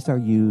 These are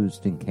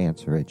used in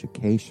cancer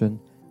education,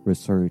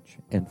 research,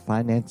 and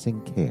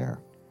financing care.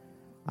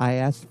 I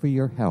ask for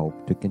your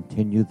help to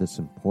continue this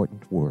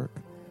important work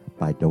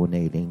by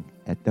donating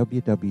at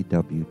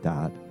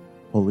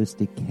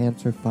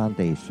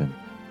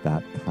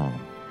www.holisticcancerfoundation.com.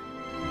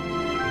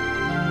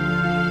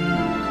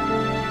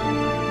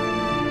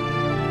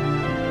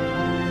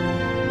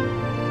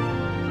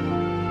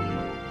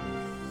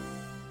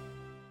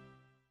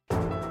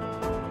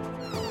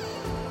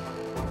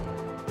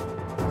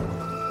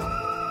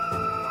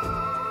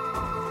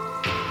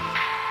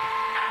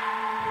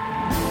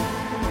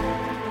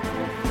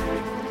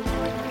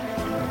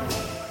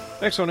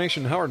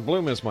 Exonation, Howard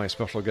Bloom is my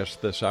special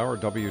guest this hour,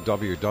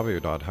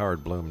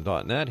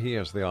 www.howardbloom.net. He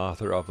is the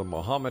author of The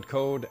Muhammad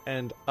Code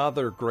and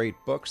other great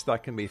books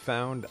that can be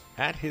found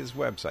at his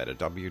website at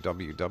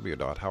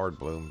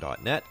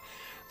www.howardbloom.net.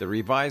 The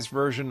revised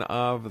version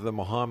of The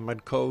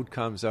Muhammad Code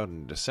comes out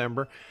in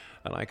December,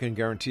 and I can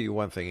guarantee you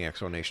one thing,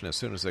 Exonation, as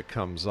soon as it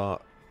becomes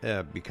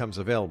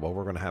available,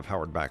 we're going to have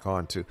Howard back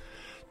on to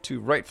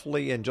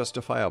rightfully and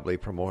justifiably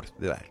promote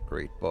that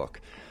great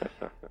book.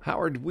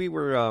 Howard, we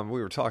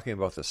were talking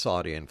about the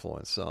Saudi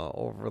influence.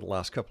 Over the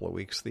last couple of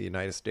weeks, the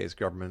United States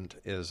government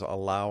is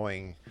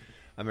allowing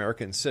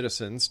American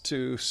citizens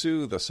to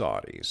sue the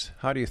Saudis.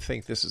 How do you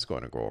think this is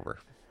going to go over?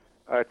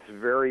 It's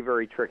very,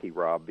 very tricky,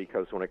 Rob,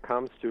 because when it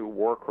comes to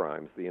war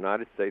crimes, the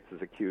United States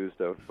is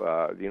accused of,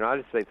 the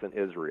United States and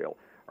Israel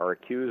are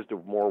accused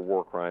of more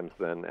war crimes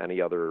than any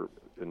other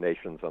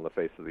nations on the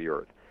face of the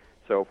earth.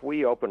 So if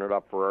we open it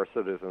up for our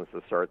citizens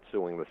to start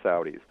suing the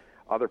Saudis,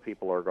 other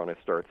people are going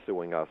to start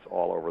suing us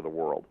all over the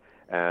world.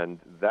 And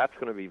that's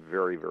going to be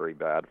very, very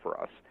bad for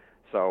us.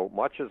 So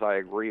much as I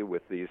agree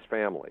with these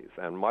families,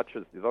 and much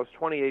as those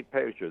 28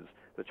 pages,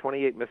 the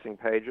 28 missing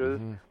pages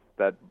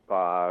that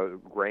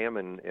Graham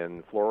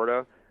in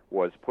Florida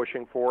was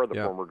pushing for, the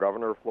former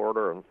governor of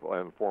Florida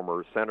and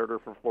former senator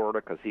from Florida,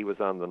 because he was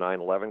on the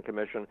 9/11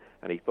 Commission,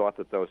 and he thought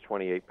that those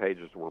 28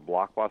 pages were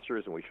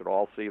blockbusters and we should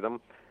all see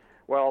them.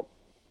 Well,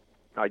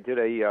 I did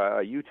a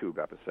YouTube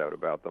episode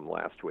about them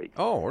last week.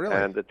 Oh, really?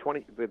 And the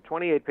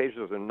 28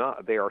 pages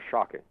they are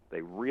shocking.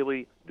 They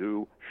really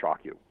do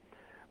shock you.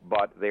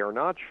 But they are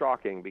not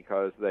shocking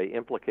because they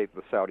implicate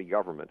the Saudi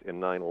government in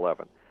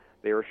 9/11.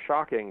 They are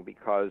shocking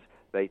because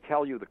they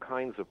tell you the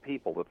kinds of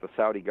people that the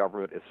Saudi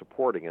government is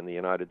supporting in the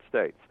United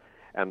States.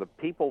 And the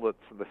people that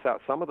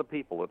some of the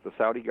people that the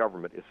Saudi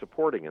government is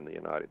supporting in the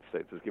United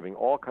States, is giving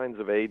all kinds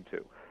of aid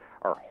to,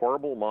 are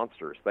horrible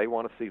monsters. They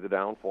want to see the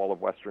downfall of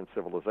Western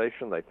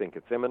civilization. They think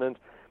it's imminent.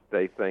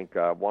 They think,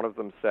 one of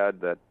them said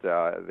that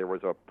there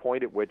was a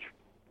point at which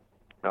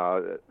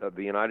the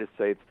United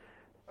States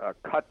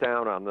cut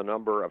down on the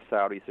number of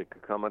Saudis that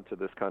could come into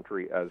this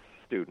country as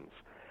students.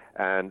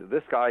 And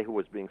this guy, who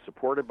was being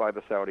supported by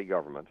the Saudi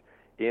government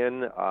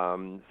in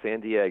San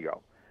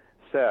Diego,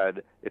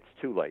 said it's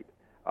too late.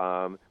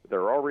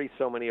 There are already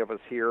so many of us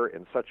here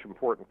in such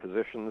important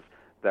positions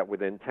that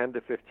within 10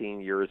 to 15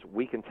 years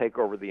we can take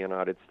over the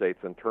United States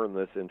and turn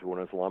this into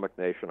an Islamic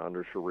nation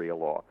under Sharia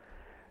law.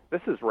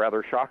 This is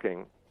rather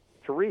shocking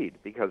to read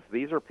because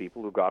these are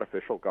people who got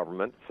official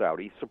government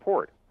Saudi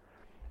support.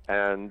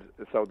 And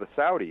so the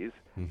Saudis,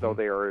 though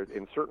they are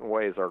in certain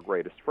ways our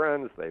greatest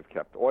friends, they've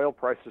kept oil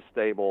prices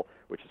stable,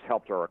 which has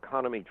helped our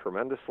economy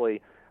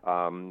tremendously.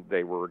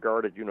 They were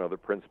regarded, the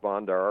Prince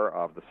Bandar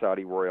of the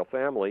Saudi royal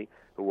family,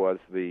 who was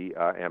the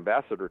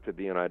ambassador to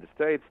the United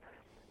States,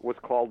 was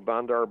called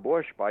Bandar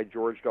Bush by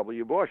George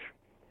W. Bush.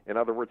 In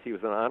other words, he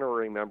was an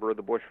honorary member of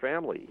the Bush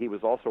family. He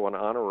was also an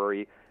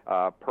honorary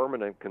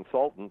permanent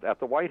consultant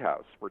at the White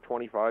House for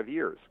 25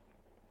 years.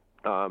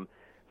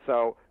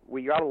 So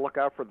we got to look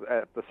out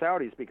at the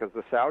Saudis, because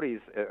the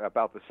Saudis,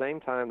 about the same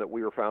time that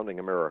we were founding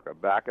America,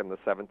 back in the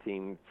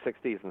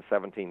 1760s and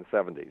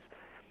 1770s,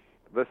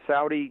 the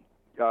Saudi,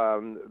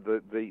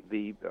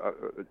 the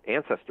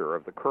ancestor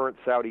of the current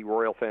Saudi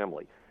royal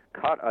family,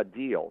 cut a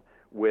deal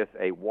with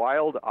a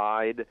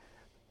wild-eyed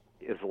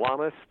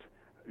Islamist,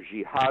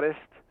 jihadist,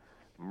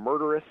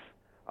 murderous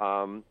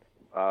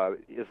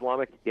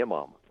Islamic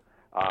imam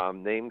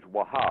named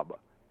Wahhab.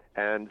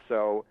 And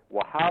so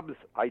Wahhab's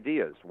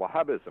ideas,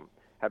 Wahhabism,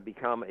 have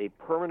become a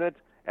permanent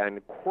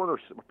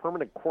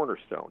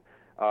cornerstone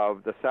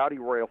of the Saudi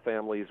royal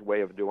family's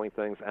way of doing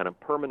things, and a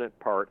permanent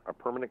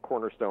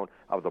cornerstone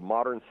of the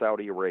modern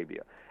Saudi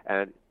Arabia.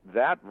 And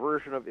that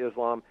version of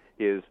Islam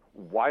is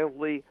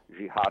wildly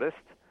jihadist,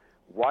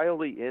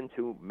 wildly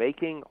into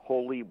making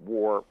holy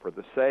war for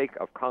the sake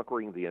of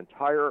conquering the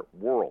entire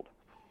world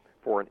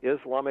for an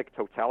Islamic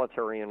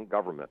totalitarian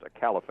government, a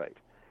caliphate.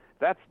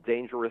 That's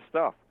dangerous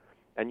stuff.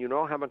 And you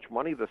know how much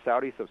money the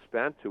Saudis have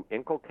spent to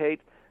inculcate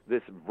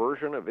this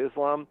version of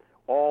Islam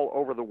all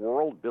over the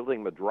world,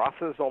 building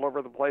madrasas all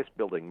over the place,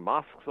 building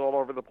mosques all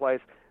over the place,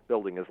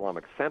 building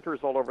Islamic centers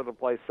all over the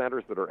place,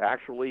 centers that are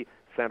actually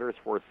centers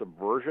for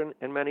subversion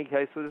in many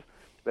cases.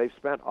 They've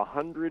spent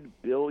 $100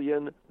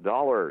 billion.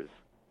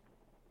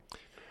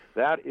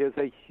 That is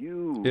a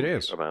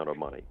huge amount of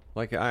money.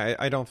 Like,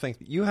 I don't think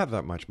you have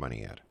that much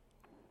money yet.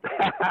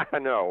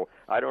 No,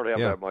 I don't have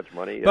that much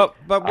money. But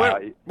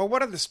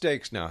what are the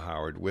stakes now,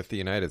 Howard, with the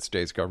United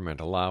States government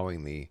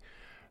allowing the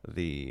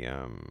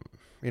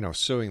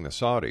suing the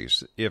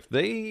Saudis? If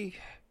they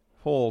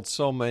hold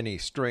so many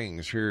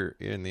strings here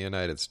in the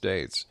United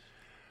States,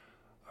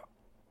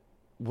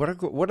 what are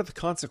the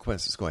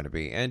consequences going to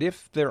be? And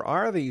if there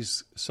are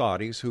these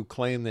Saudis who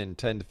claim in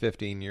 10 to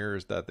 15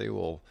 years that they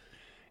will,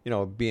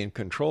 be in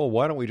control,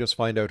 why don't we just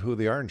find out who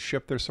they are and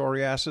ship their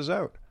sorry asses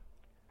out?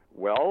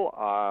 Well,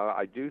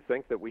 I do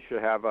think that we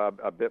should have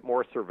a bit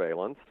more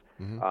surveillance.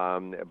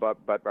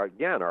 But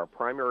again, our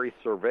primary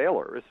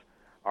surveillors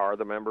are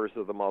the members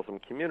of the Muslim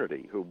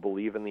community who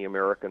believe in the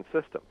American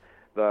system.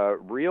 The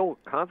real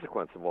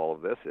consequence of all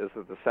of this is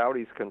that the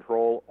Saudis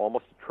control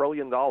almost $1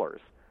 trillion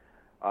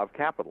of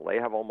capital. They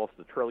have almost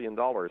 $1 trillion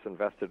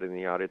invested in the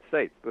United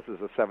States. This is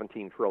a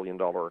 $17 trillion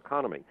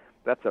economy.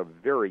 That's a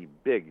very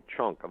big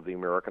chunk of the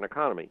American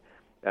economy.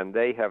 And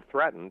they have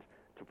threatened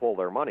to pull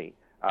their money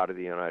out of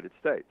the United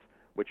States,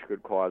 which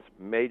could cause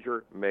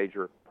major,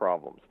 major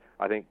problems.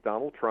 I think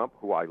Donald Trump,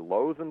 who I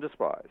loathe and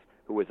despise,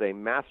 who is a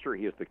master,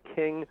 he is the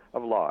king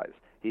of lies.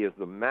 He is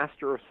the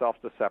master of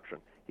self-deception.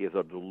 He is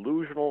a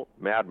delusional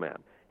madman.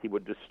 He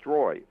would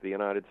destroy the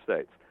United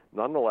States.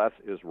 Nonetheless,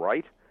 is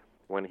right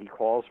when he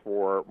calls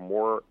for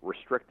more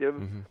restrictive,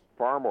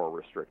 far more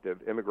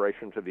restrictive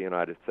immigration to the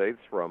United States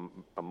from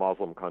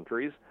Muslim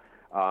countries.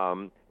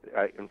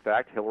 In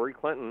fact, Hillary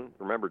Clinton,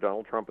 remember,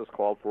 Donald Trump has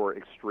called for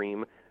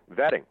extreme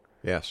vetting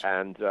Yes.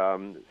 And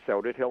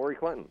so did Hillary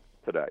Clinton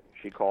today.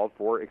 She called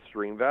for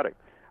extreme vetting.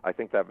 I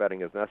think that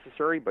vetting is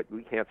necessary, but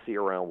we can't see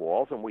around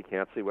walls, and we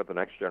can't see what the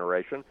next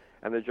generation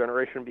and the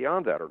generation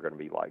beyond that are going to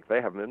be like.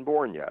 They haven't been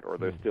born yet, or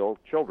they're still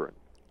children.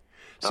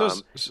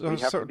 We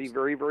have to be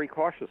very, very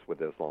cautious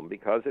with Islam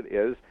because it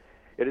is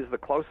the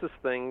closest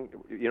thing.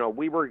 You know,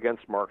 we were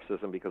against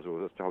Marxism because it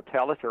was a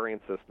totalitarian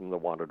system that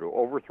wanted to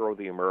overthrow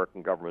the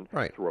American government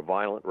through a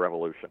violent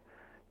revolution.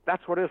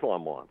 That's what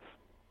Islam wants.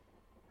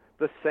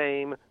 The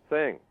same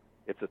thing.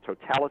 It's a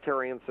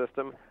totalitarian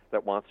system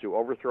that wants to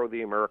overthrow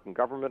the American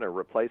government and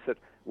replace it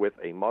with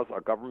a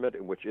government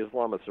in which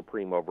Islam is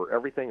supreme over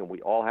everything, and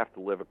we all have to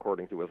live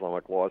according to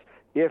Islamic laws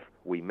if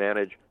we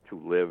manage to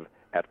live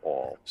at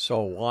all.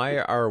 So why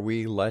are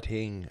we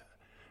letting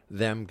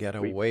them get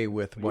away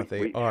with what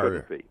they are?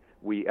 Shouldn't be.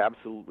 We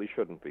absolutely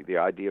shouldn't be. The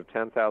idea of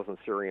 10,000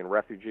 Syrian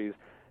refugees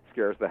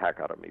scares the heck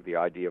out of me. The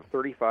idea of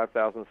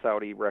 35,000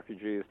 Saudi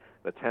refugees,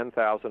 the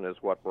 10,000 is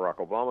what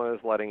Barack Obama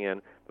is letting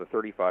in, the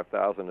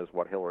 35,000 is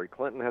what Hillary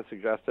Clinton has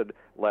suggested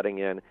letting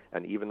in,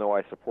 and even though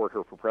I support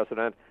her for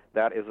president,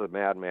 that is a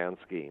madman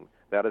scheme.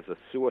 That is a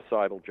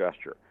suicidal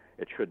gesture.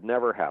 It should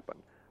never happen.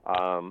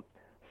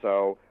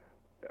 So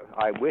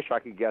I wish I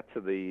could get to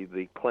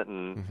the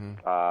Clinton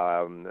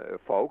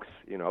folks,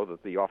 you know,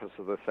 that the Office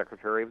of the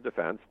Secretary of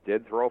Defense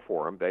did throw a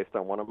forum based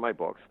on one of my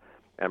books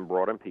and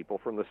brought in people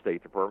from the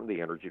State Department, the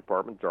Energy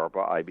Department,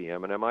 DARPA,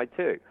 IBM, and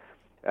MIT.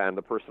 And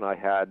the person I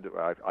had,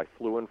 I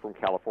flew in from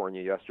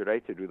California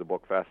yesterday to do the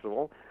book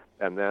festival,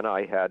 and then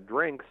I had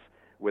drinks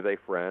with a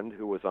friend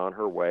who was on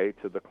her way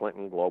to the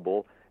Clinton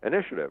Global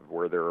Initiative,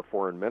 where there are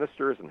foreign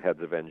ministers and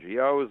heads of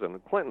NGOs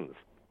and Clintons.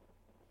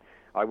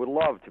 I would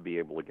love to be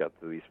able to get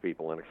to these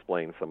people and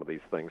explain some of these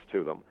things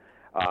to them.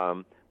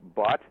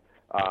 But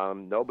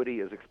nobody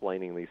is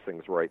explaining these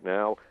things right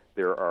now.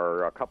 There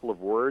are a couple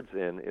of words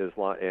in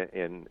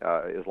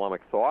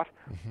Islamic thought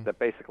that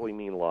basically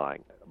mean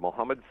lying.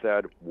 Muhammad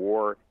said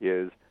war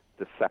is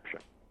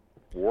deception.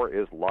 War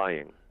is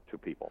lying to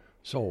people.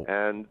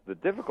 And the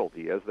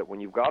difficulty is that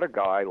when you've got a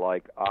guy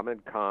like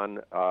Ahmed Khan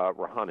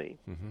Rouhani,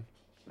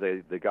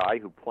 the guy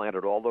who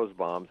planted all those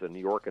bombs in New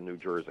York and New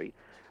Jersey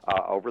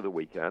over the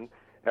weekend,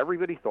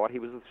 everybody thought he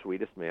was the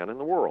sweetest man in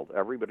the world.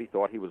 Everybody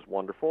thought he was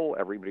wonderful.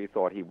 Everybody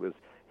thought he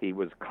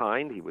was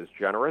kind. He was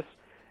generous.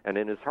 And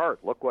in his heart,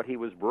 look what he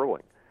was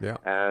brewing. Yeah.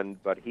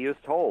 But he is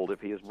told, if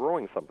he is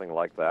brewing something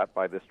like that,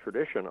 by this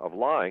tradition of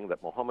lying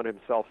that Muhammad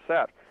himself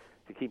set,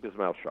 to keep his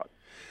mouth shut.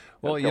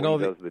 Well, he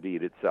does the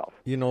deed itself.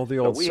 You know the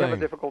old saying. saying. We have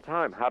a difficult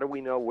time. How do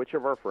we know which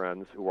of our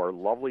friends, who are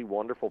lovely,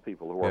 wonderful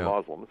people, who are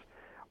Muslims,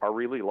 are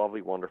really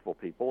lovely, wonderful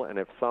people, and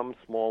if some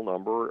small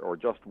number or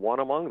just one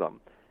among them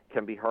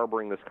can be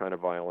harboring this kind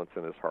of violence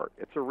in his heart?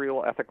 It's a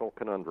real ethical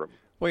conundrum.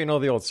 Well, you know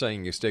the old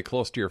saying, you stay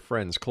close to your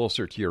friends,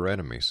 closer to your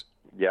enemies.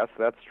 Yes,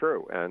 that's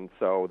true. And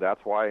so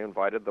that's why I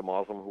invited the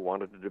Muslim who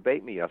wanted to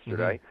debate me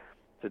yesterday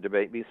to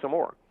debate me some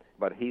more.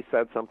 But he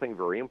said something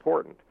very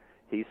important.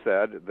 He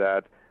said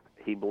that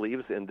he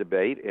believes in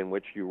debate in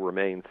which you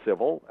remain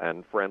civil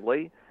and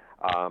friendly,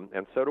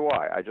 and so do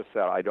I. I just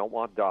said I don't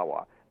want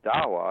dawah.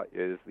 Dawah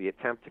is the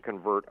attempt to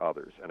convert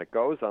others, and it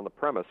goes on the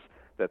premise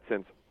that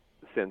since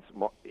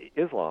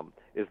Islam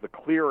is the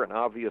clear and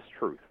obvious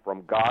truth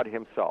from God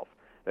himself,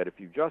 that if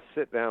you just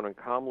sit down and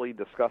calmly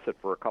discuss it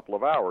for a couple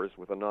of hours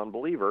with a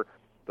non-believer,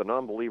 the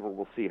non-believer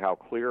will see how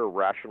clear,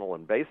 rational,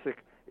 and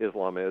basic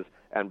Islam is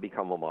and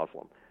become a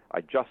Muslim. I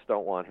just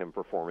don't want him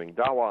performing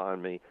dawah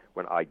on me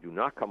when I do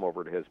not come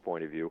over to his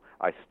point of view.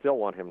 I still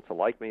want him to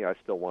like me. I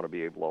still want to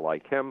be able to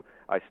like him.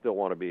 I still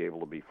want to be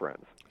able to be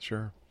friends.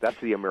 Sure. That's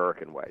the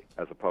American way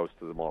as opposed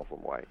to the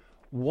Muslim way.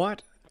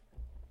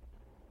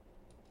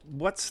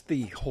 What's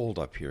the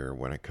holdup here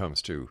when it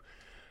comes to,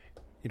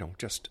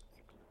 just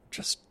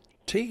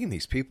taking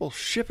these people,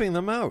 shipping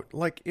them out?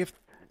 Like, if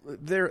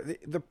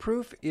the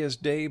proof is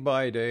day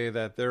by day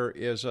that there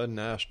is a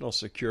national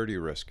security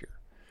risk here.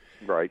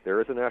 Right. There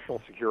is a national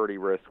security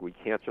risk. We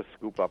can't just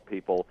scoop up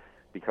people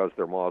because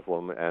they're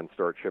Muslim and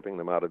start shipping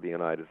them out of the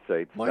United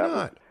States. Why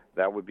not?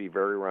 That would be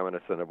very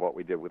reminiscent of what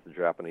we did with the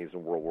Japanese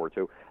in World War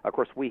II. Of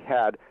course, we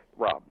had,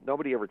 Rob,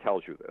 nobody ever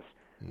tells you this.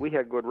 We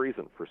had good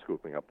reason for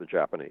scooping up the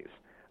Japanese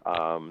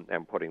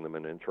and putting them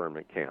in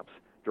internment camps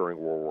during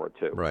World War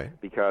II.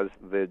 Right. Because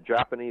the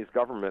Japanese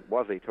government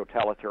was a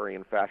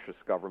totalitarian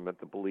fascist government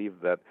that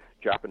believed that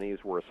Japanese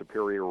were a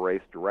superior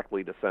race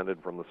directly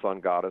descended from the sun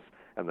goddess,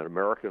 and that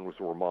Americans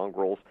were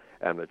mongrels,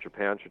 and that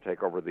Japan should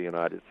take over the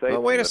United States.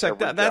 Well, wait a sec.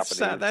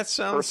 That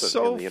sounds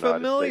so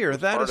familiar.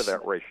 That part of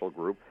that racial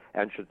group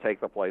and should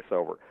take the place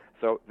over.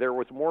 So there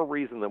was more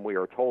reason than we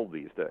are told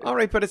these days. All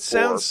right, but it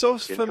sounds so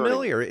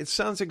familiar. It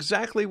sounds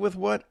exactly with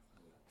what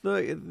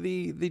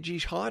the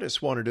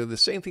jihadists want to do, the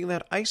same thing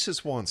that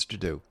ISIS wants to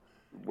do.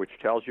 Which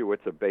tells you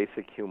it's a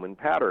basic human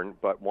pattern.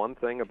 But one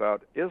thing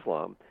about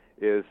Islam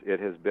is it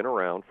has been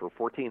around for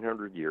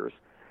 1,400 years,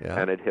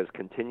 and it has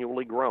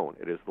continually grown.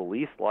 It is the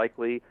least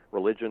likely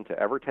religion to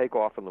ever take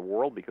off in the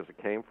world because it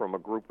came from a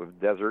group of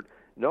desert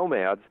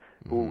nomads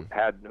who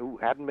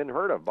hadn't been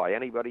heard of by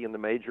anybody in the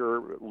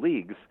major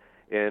leagues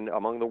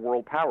among the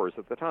world powers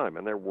at the time,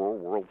 and there were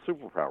world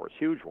superpowers,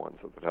 huge ones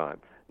at the time.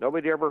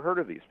 Nobody ever heard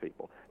of these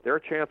people. Their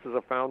chances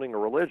of founding a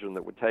religion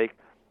that would take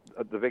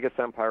the biggest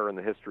empire in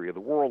the history of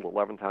the world,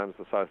 11 times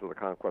the size of the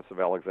conquest of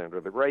Alexander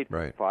the Great,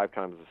 5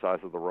 times the size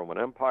of the Roman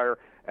Empire,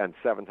 and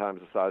 7 times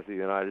the size of the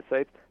United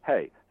States,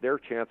 hey, their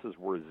chances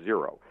were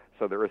 0.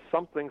 So there is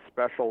something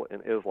special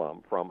in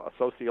Islam from a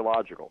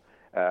sociological,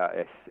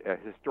 a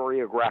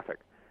historiographic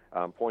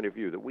point of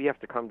view that we have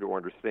to come to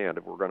understand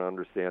if we're going to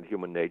understand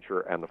human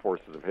nature and the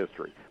forces of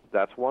history.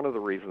 That's one of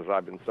the reasons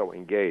I've been so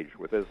engaged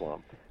with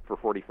Islam for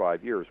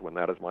 45 years, when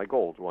that is my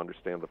goal, to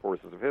understand the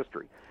forces of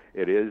history.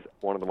 It is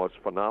one of the most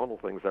phenomenal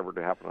things ever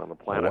to happen on the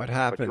planet. What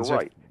happens? But you're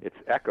right. It's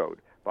echoed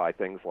by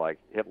things like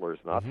Hitler's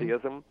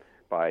Nazism,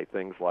 by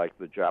things like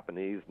the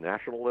Japanese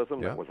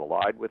nationalism that was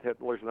allied with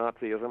Hitler's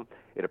Nazism.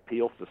 It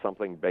appeals to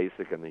something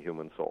basic in the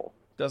human soul.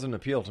 Doesn't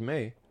appeal to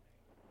me.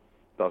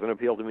 Doesn't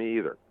appeal to me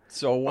either.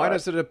 So why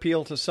does it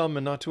appeal to some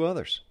and not to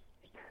others?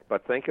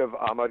 But think of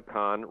Ahmad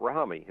Khan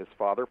Rahami. His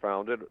father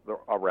founded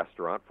a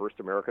restaurant, First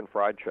American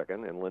Fried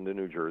Chicken, in Linden,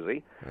 New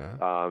Jersey.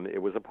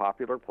 It was a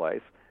popular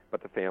place,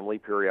 but the family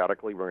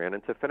periodically ran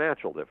into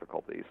financial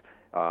difficulties.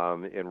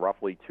 In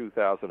roughly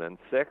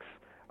 2006,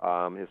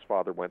 his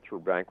father went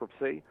through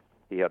bankruptcy.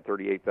 He had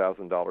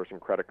 $38,000 in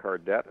credit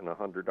card debt and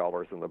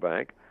 $100 in the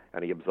bank,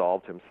 and he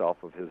absolved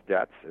himself of his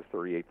debts, his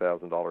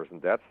 $38,000 in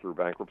debts, through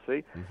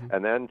bankruptcy.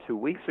 And then 2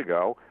 weeks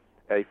ago,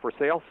 a for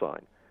sale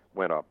sign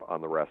went up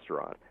on the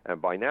restaurant.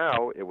 And by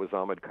now, it was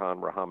Ahmad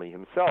Khan Rahami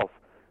himself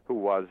who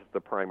was the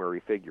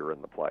primary figure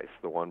in the place,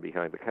 the one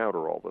behind the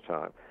counter all the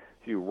time.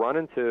 So you run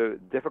into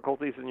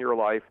difficulties in your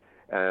life,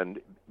 and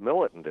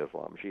militant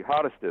Islam,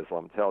 jihadist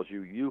Islam, tells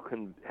you you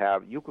can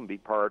be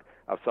part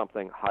of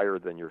something higher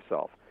than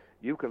yourself.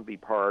 You can be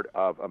part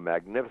of a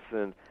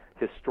magnificent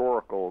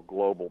historical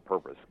global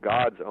purpose,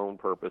 God's own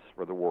purpose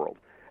for the world.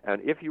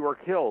 And if you are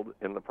killed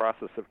in the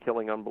process of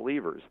killing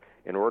unbelievers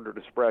in order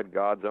to spread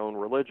God's own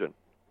religion,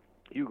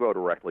 you go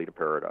directly to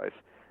paradise.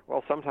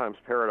 Well, sometimes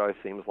paradise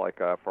seems like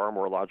a far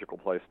more logical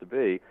place to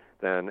be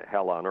than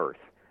hell on earth,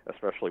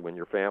 especially when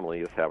your family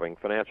is having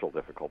financial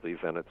difficulties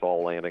and it's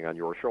all landing on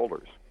your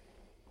shoulders.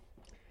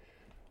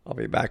 I'll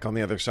be back on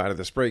the other side of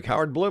this break.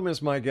 Howard Bloom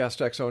is my guest,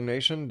 Exo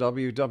Nation,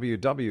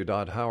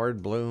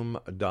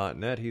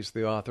 www.howardbloom.net. He's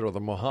the author of the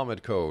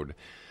Muhammad Code.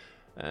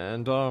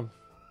 And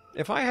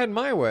if I had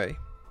my way,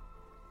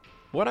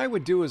 what I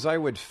would do is I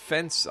would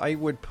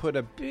put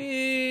a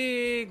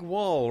big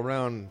wall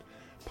around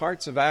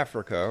parts of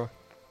Africa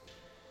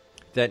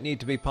that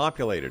need to be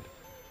populated.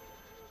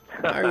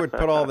 I would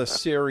put all the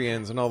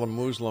Syrians and all the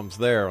Muslims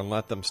there and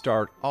let them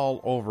start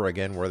all over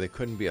again where they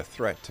couldn't be a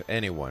threat to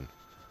anyone.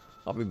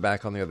 I'll be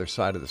back on the other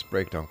side of this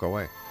break. Don't go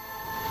away.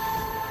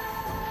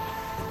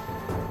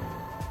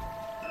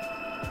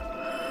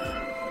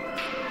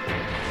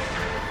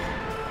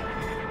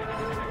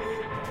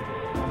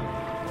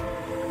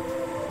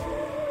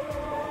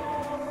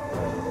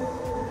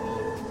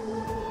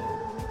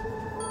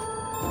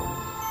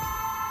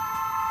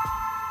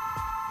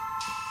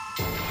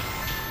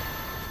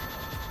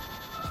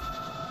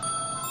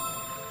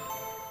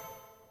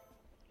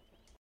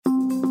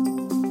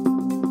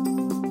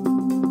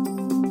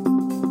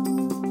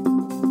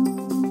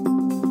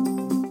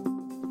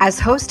 As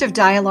host of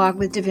Dialogue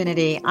with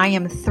Divinity, I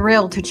am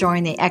thrilled to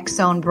join the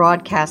X-Zone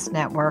Broadcast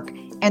Network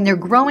and their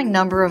growing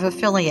number of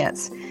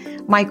affiliates.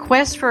 My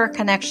quest for a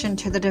connection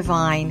to the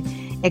divine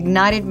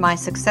ignited my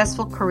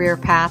successful career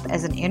path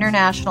as an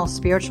international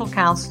spiritual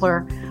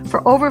counselor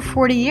for over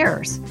 40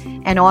 years,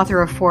 an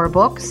author of 4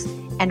 books,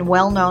 and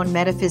well-known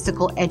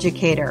metaphysical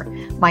educator.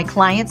 My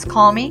clients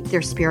call me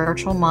their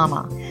spiritual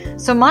mama.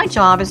 So my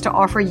job is to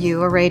offer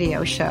you a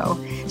radio show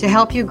to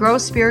help you grow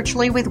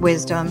spiritually with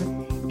wisdom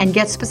and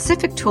get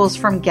specific tools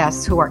from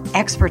guests who are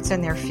experts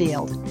in their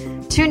field.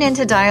 Tune in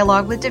to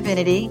Dialogue with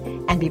Divinity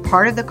and be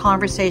part of the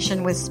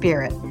conversation with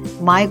Spirit.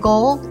 My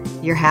goal,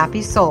 your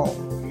happy soul.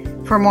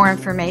 For more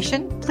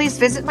information, please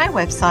visit my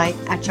website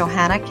at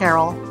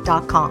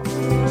johannacarroll.com.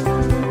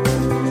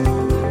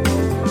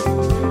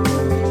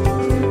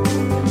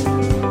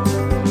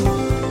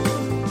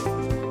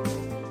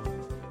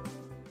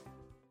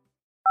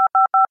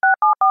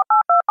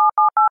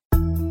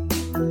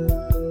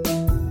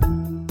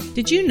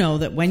 Did you know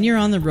that when you're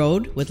on the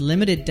road with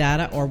limited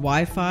data or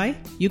Wi-Fi,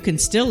 you can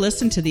still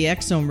listen to the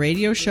X-Zone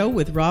Radio Show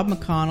with Rob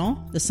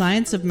McConnell, The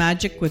Science of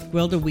Magic with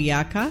Gwilda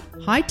Wiyaka,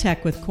 High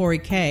Tech with Corey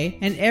Kay,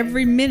 and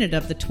every minute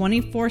of the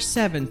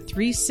 24/7,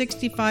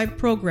 365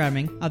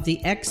 programming of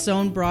the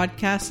X-Zone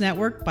Broadcast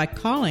Network by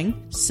calling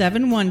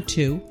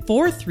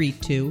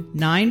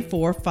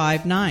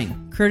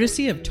 712-432-9459,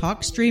 courtesy of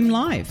TalkStream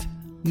Live.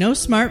 No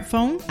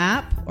smartphone,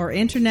 app, or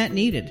internet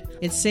needed.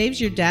 It saves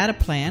your data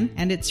plan,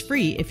 and it's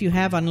free if you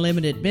have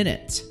unlimited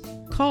minutes.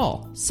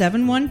 Call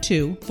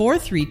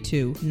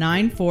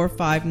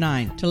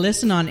 712-432-9459 to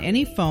listen on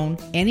any phone,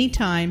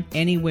 anytime,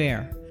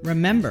 anywhere.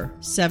 Remember,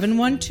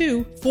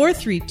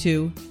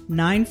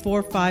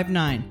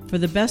 712-432-9459 for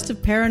the best of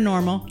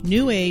paranormal,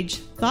 new age,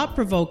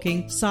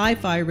 thought-provoking,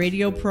 sci-fi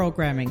radio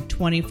programming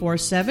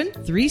 24/7,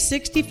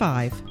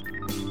 365.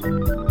 Coming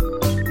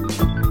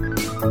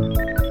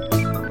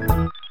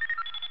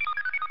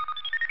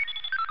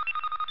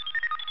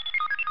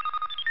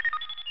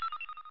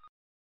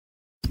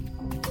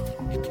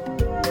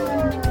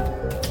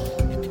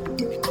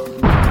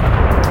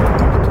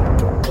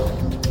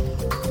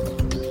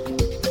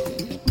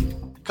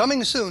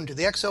soon to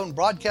the X-Zone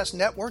Broadcast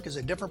Network is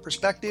A Different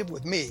Perspective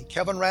with me,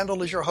 Kevin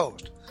Randle, as your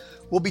host.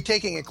 We'll be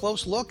taking a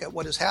close look at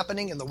what is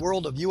happening in the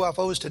world of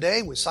UFOs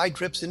today with side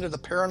trips into the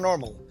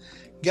paranormal.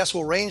 Guests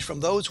will range from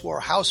those who are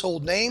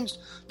household names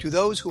to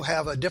those who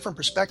have a different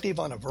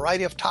perspective on a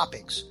variety of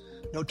topics.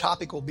 No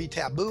topic will be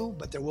taboo,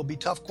 but there will be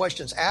tough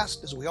questions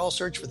asked as we all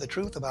search for the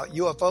truth about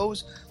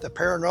UFOs, the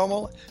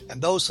paranormal,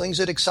 and those things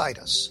that excite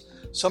us.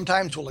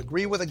 Sometimes we'll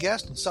agree with a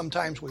guest and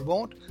sometimes we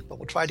won't, but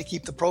we'll try to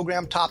keep the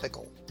program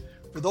topical.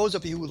 For those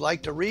of you who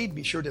like to read,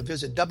 be sure to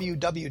visit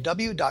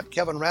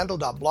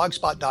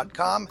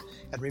www.kevinrandle.blogspot.com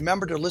and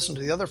remember to listen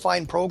to the other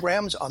fine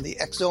programs on the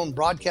X-Zone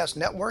Broadcast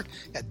Network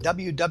at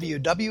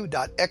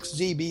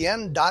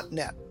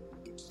www.xzbn.net.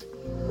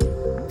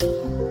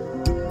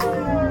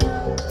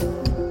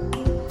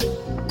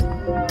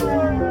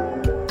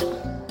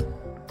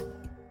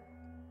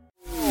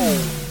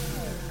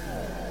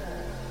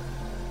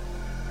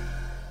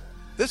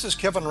 This is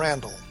Kevin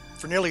Randle.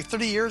 For nearly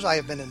 30 years, I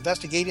have been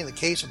investigating the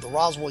case of the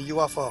Roswell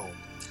UFO.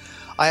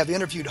 I have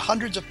interviewed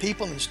hundreds of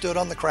people and stood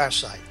on the crash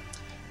site.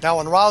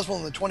 Now in Roswell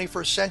in the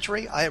 21st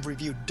century, I have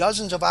reviewed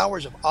dozens of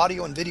hours of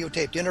audio and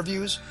videotaped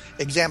interviews,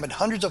 examined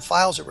hundreds of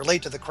files that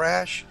relate to the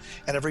crash,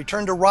 and have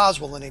returned to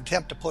Roswell in an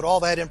attempt to put all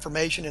that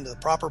information into the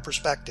proper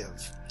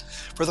perspective.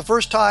 For the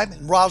first time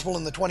in Roswell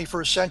in the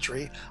 21st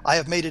century, I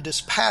have made a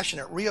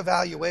dispassionate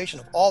reevaluation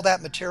of all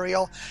that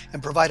material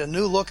and provide a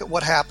new look at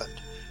what happened.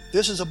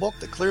 This is a book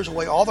that clears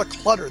away all the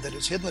clutter that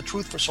has hidden the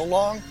truth for so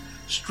long,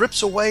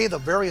 strips away the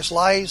various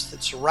lies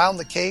that surround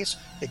the case,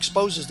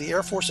 exposes the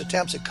Air Force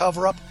attempts at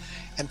cover-up,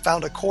 and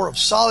found a core of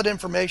solid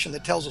information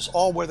that tells us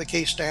all where the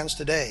case stands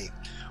today.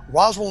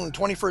 Roswell in the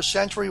 21st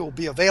century will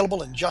be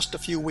available in just a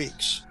few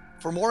weeks.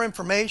 For more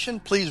information,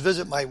 please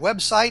visit my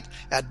website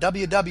at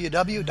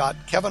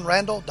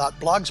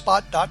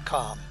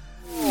www.kevinrandle.blogspot.com.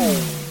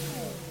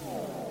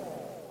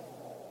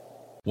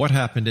 What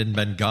Happened in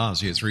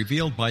Benghazi is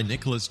revealed by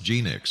Nicholas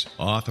Genix,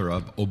 author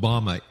of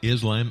Obama,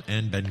 Islam,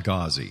 and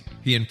Benghazi.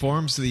 He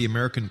informs the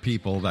American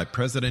people that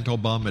President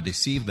Obama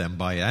deceived them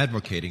by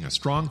advocating a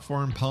strong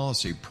foreign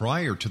policy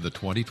prior to the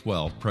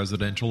 2012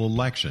 presidential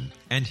election,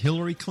 and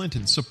Hillary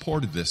Clinton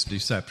supported this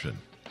deception.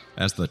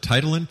 As the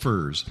title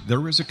infers,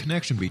 there is a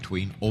connection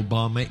between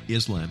Obama,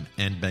 Islam,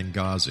 and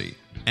Benghazi.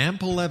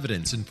 Ample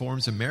evidence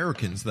informs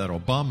Americans that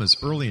Obama's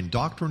early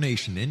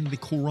indoctrination in the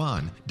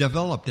Quran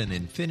developed an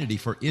affinity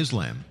for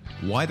Islam,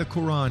 why the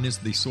Quran is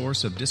the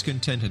source of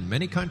discontent in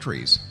many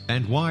countries,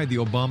 and why the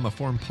Obama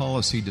foreign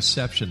policy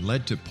deception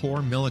led to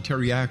poor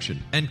military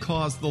action and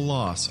caused the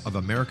loss of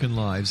American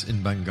lives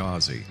in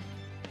Benghazi.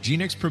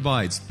 Genix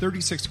provides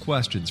 36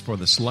 questions for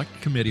the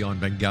Select Committee on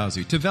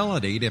Benghazi to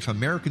validate if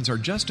Americans are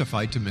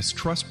justified to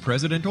mistrust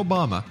President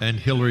Obama and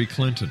Hillary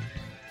Clinton.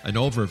 An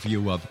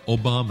overview of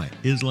Obama,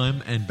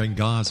 Islam, and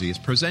Benghazi is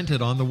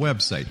presented on the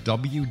website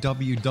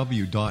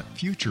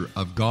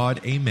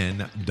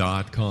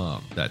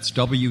www.futureofgodamen.com. That's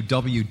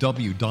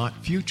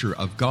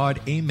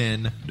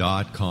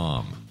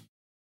www.futureofgodamen.com.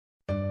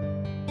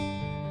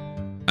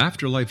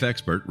 Afterlife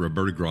expert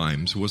Roberta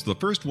Grimes was the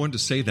first one to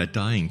say that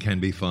dying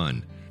can be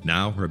fun.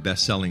 Now her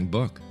best-selling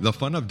book, The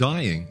Fun of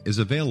Dying, is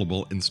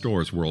available in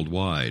stores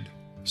worldwide.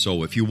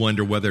 So if you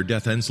wonder whether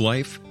death ends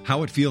life,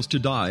 how it feels to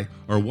die,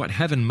 or what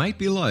heaven might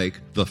be like,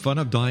 The Fun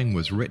of Dying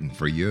was written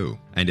for you.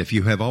 And if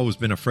you have always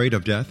been afraid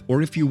of death,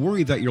 or if you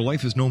worry that your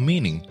life has no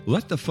meaning,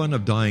 let The Fun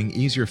of Dying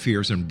ease your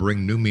fears and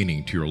bring new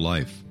meaning to your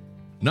life.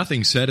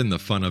 Nothing said in The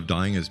Fun of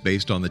Dying is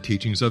based on the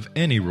teachings of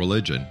any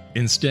religion.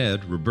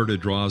 Instead, Roberta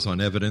draws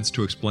on evidence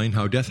to explain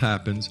how death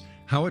happens,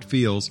 how it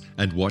feels,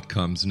 and what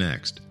comes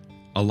next.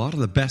 A lot of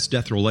the best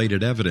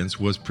death-related evidence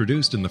was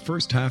produced in the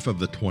first half of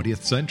the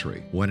 20th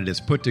century. When it is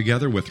put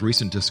together with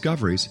recent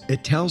discoveries,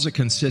 it tells a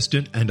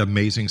consistent and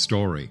amazing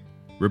story.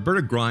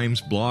 Roberta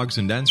Grimes blogs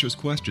and answers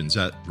questions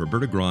at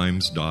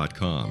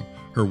robertagrimes.com.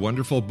 Her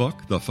wonderful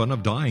book, The Fun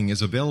of Dying,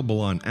 is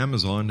available on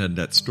Amazon and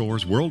at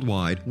stores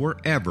worldwide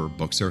wherever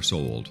books are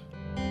sold.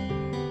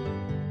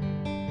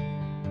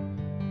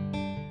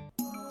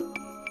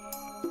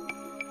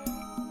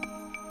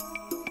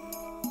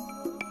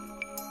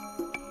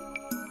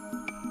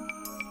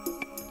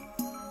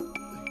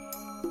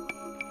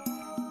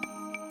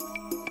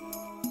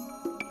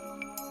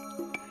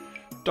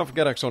 Don't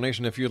forget,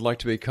 Exonation, if you'd like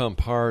to become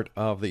part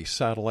of the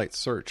satellite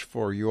search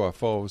for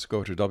UFOs,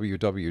 go to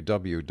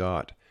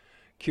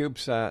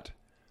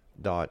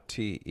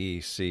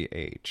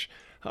www.cubesat.tech.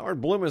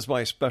 Howard Bloom is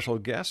my special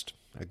guest,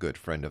 a good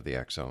friend of the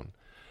X-Zone.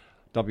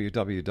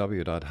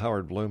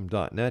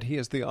 www.howardbloom.net. He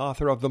is the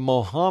author of the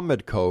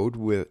Mohammed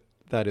Code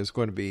that is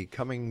going to be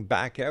coming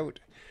back out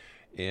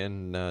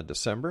in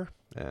December.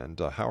 And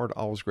Howard,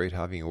 always great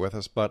having you with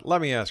us. But let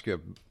me ask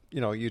you,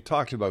 you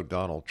talked about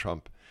Donald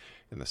Trump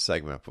in the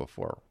segment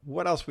before.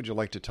 What else would you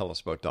like to tell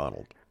us about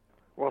Donald?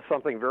 Well,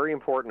 something very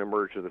important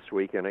emerged this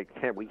week, and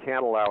we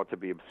can't allow it to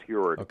be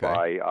obscured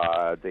by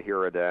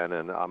Dahir Aden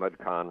and Ahmed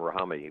Khan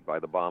Rahami, by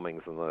the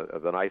bombings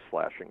and the knife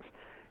slashings.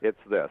 It's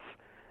this.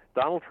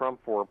 Donald Trump,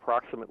 for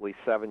approximately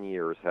 7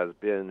 years, has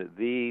been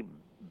the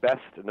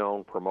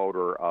best-known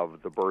promoter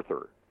of the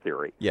birther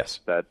theory.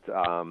 Yes. That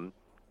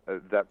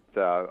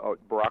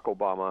Barack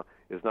Obama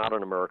is not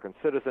an American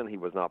citizen, he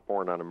was not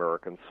born on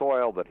American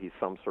soil, that he's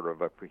some sort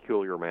of a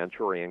peculiar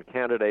Manchurian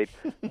candidate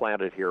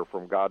planted here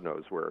from God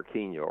knows where,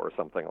 Kenya or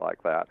something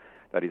like that,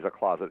 that he's a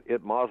closet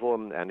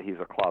Muslim and he's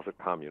a closet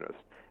communist,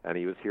 and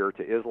he was here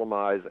to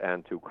Islamize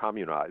and to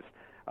communize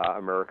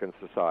American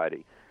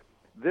society.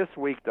 This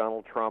week,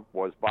 Donald Trump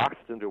was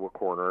boxed into a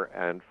corner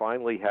and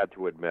finally had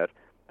to admit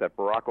that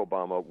Barack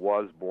Obama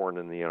was born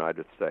in the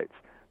United States.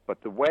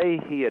 But the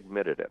way he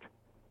admitted it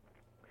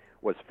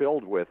was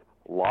filled with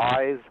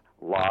lies,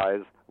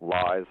 lies,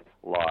 lies,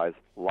 lies,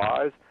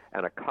 lies,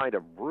 and a kind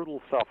of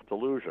brutal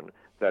self-delusion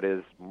that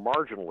is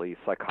marginally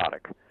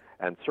psychotic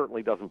and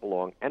certainly doesn't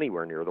belong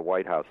anywhere near the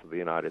White House of the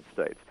United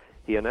States.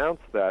 He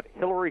announced that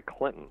Hillary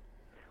Clinton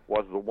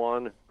was the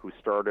one who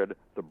started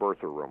the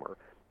birther rumor,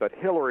 but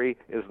Hillary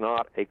is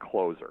not a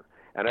closer.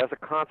 And as a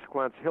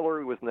consequence,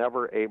 Hillary was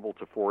never able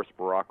to force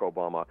Barack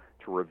Obama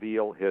to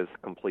reveal his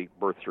complete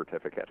birth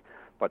certificate.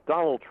 But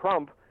Donald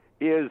Trump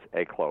is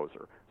a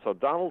closer. So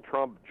Donald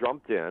Trump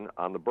jumped in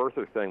on the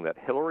birther thing that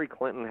Hillary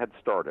Clinton had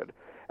started,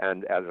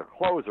 and as a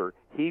closer,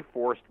 he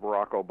forced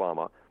Barack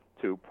Obama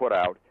to put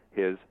out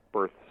his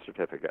birth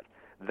certificate.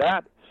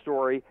 That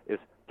story is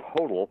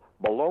total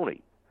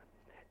baloney.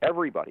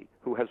 Everybody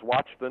who has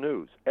watched the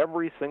news,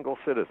 every single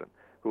citizen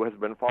who has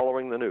been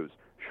following the news,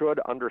 should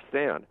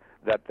understand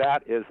that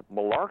that is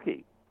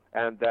malarkey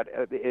and that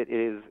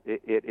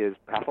it is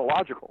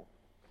pathological.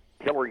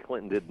 Hillary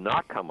Clinton did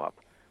not come up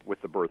with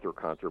the birther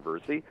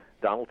controversy.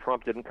 Donald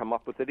Trump didn't come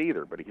up with it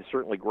either, but he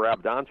certainly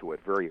grabbed onto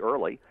it very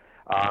early,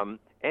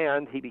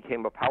 and he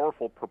became a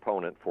powerful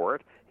proponent for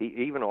it. He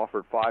even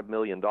offered $5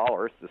 million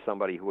to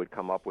somebody who would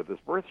come up with this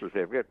birth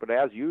certificate, but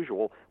as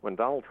usual, when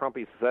Donald Trump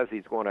says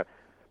he's going to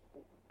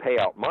pay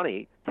out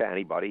money to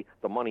anybody,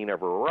 the money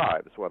never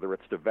arrives, whether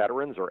it's to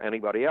veterans or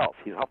anybody else.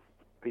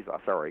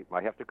 Sorry,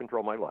 I have to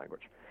control my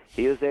language.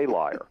 He is a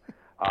liar.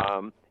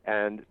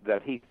 And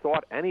that he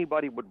thought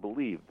anybody would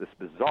believe this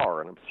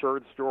bizarre and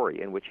absurd story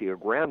in which he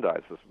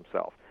aggrandizes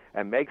himself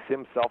and makes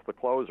himself the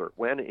closer,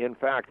 when, in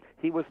fact,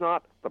 he was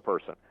not the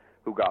person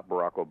who got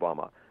Barack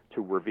Obama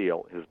to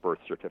reveal his birth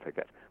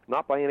certificate.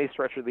 Not by any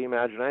stretch of the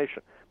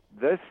imagination.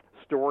 This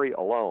story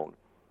alone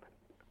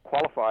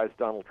qualifies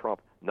Donald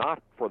Trump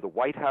not for the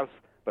White House,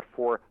 but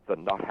for the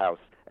nut house,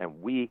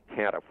 and we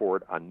can't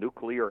afford a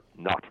nuclear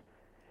nut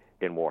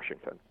in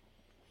Washington.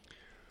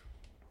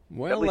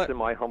 Well, at least in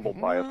my humble,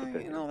 biased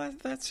opinion. You know,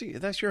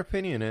 that's your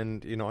opinion,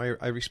 and you know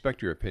I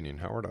respect your opinion,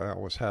 Howard. I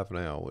always have, and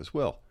I always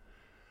will.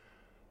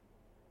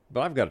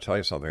 But I've got to tell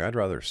you something. I'd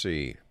rather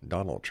see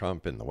Donald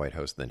Trump in the White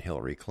House than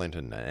Hillary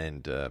Clinton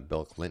and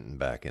Bill Clinton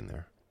back in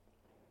there.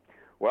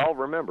 Well,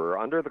 remember,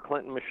 under the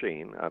Clinton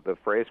machine, the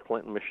phrase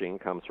Clinton machine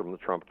comes from the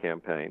Trump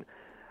campaign.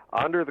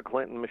 Under the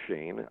Clinton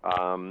machine,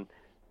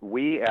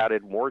 we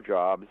added more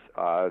jobs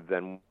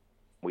than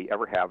we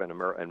ever have in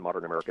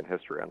modern American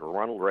history. Under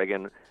Ronald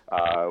Reagan,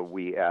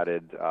 we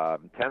added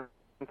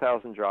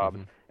 10,000 jobs.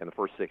 In the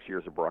first 6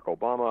 years of Barack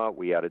Obama,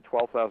 we added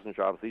 12,000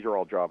 jobs. These are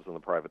all jobs in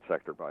the private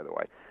sector, by the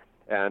way.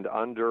 And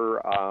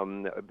under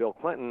Bill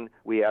Clinton,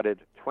 we added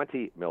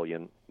 20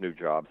 million new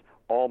jobs,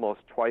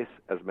 almost twice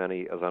as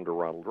many as under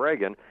Ronald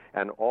Reagan.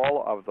 And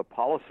all of the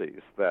policies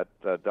that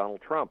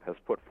Donald Trump has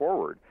put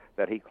forward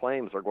that he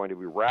claims are going to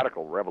be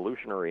radical,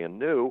 revolutionary, and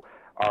new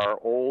are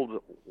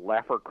old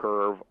Laffer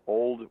curve,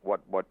 old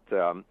what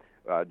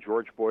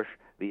George Bush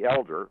the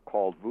elder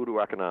called voodoo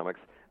economics.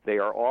 They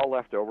are all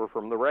left over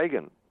from the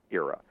Reagan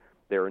era.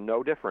 They are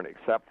no different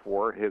except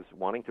for his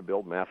wanting to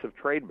build massive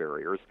trade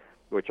barriers,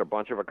 which a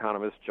bunch of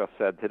economists just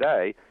said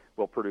today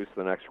will produce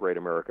the next great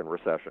American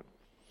recession.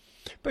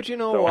 But you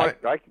know, so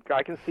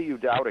I can see you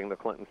doubting the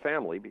Clinton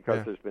family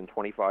because there's been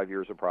 25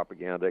 years of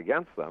propaganda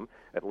against them.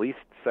 At least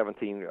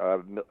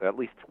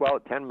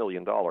 $10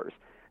 million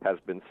has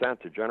been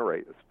spent to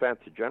generate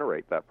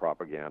that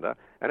propaganda,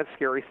 and it's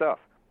scary stuff.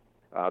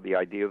 The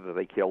idea that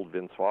they killed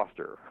Vince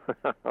Foster,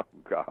 oh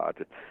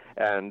God,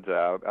 and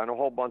a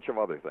whole bunch of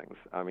other things.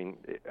 I mean,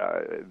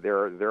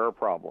 there are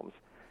problems.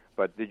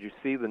 But did you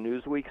see the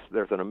Newsweek?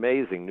 There's an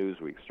amazing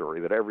Newsweek story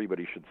that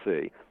everybody should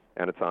see,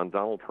 and it's on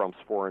Donald Trump's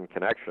foreign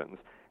connections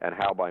and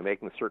how by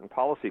making certain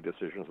policy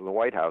decisions in the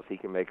White House, he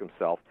can make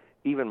himself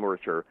even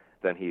richer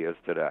than he is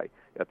today.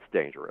 That's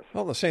dangerous.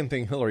 Well, the same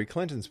thing Hillary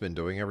Clinton's been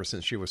doing ever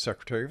since she was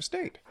Secretary of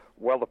State.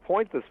 Well, the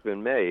point that's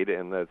been made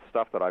in the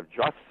stuff that I've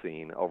just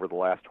seen over the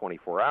last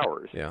 24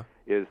 hours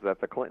is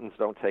that the Clintons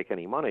don't take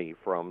any money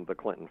from the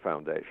Clinton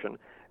Foundation,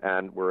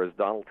 and whereas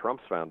Donald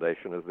Trump's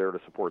foundation is there to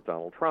support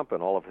Donald Trump,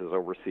 and all of his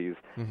overseas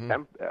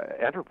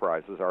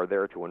enterprises are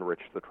there to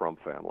enrich the Trump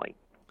family.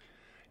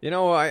 You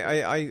know,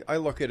 I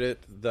look at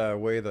it the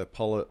way the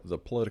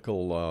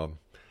political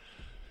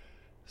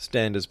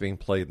stand is being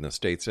played in the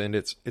States, and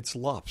it's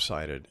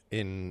lopsided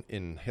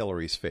in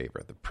Hillary's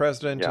favor. The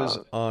president is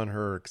on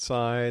her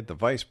side, the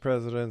vice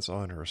president's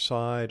on her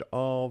side,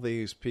 all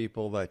these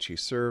people that she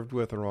served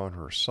with are on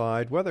her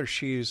side. Whether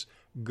she's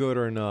good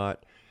or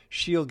not,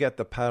 she'll get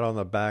the pat on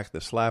the back,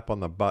 the slap on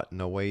the butt,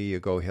 and away you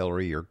go,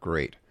 Hillary, you're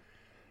great.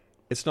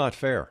 It's not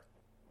fair.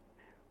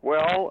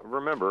 Well,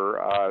 remember,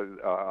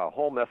 a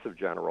whole mess of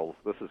generals,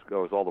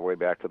 goes all the way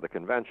back to the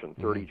convention.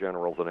 30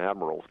 generals and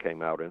admirals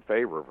came out in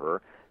favor of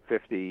her.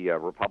 50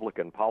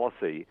 Republican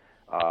policy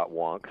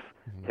wonks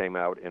came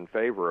out in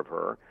favor of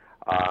her.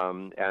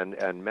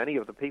 And many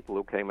of the people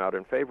who came out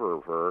in favor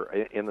of her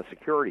in the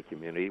security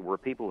community were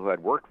people who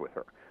had worked with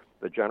her.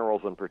 The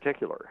generals in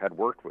particular had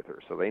worked with her,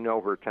 so they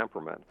know her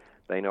temperament.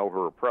 They know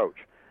her approach.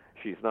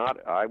 She's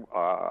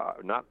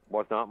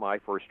was not my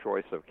first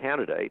choice of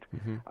candidate.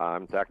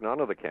 In fact, none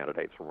of the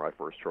candidates were my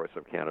first choice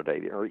of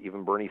candidate. Or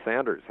even Bernie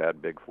Sanders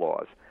had big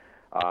flaws.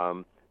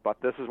 But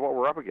this is what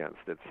we're up against.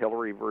 It's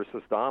Hillary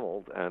versus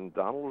Donald, and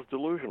Donald is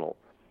delusional.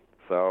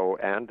 So,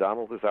 and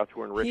Donald is out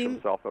to enrich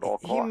himself at all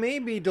costs. He may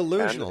be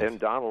delusional. And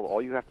Donald,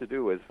 all you have to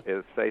do is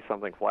say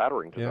something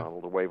flattering to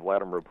Donald, the way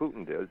Vladimir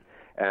Putin did,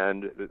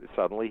 and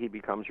suddenly he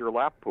becomes your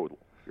lap poodle,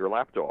 your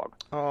lap dog.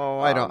 Oh,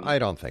 I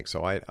don't think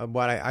so.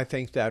 I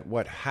think that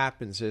what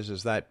happens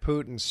is that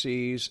Putin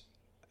sees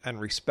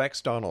and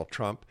respects Donald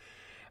Trump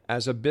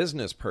as a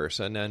business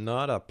person and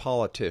not a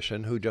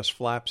politician who just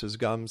flaps his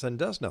gums and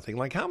does nothing.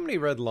 Like, how many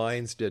red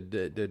lines did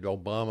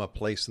Obama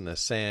place in the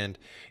sand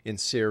in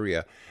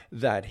Syria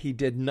that he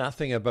did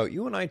nothing about?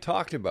 You and I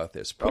talked about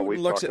this.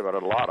 We've talked about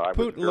it a lot. I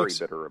was very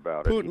bitter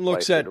about it.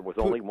 It was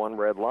only one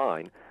red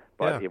line,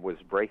 but it was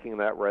breaking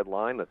that red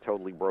line that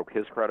totally broke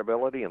his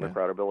credibility and the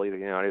credibility of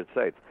the United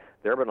States.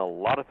 There have been a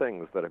lot of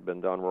things that have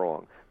been done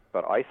wrong,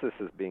 but ISIS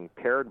is being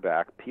peeled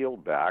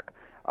back.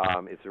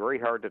 It's very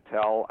hard to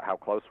tell how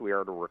close we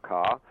are to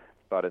Raqqa,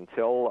 but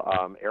until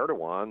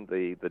Erdogan,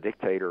 the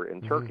dictator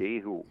in Turkey,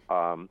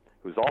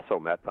 who's also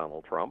met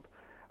Donald Trump,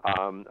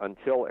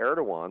 until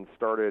Erdogan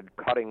started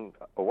cutting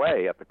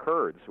away at the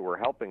Kurds who were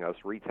helping us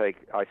retake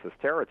ISIS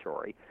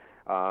territory,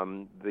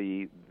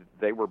 the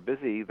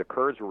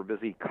Kurds were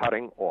busy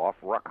cutting off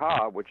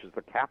Raqqa, which is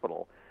the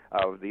capital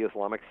of the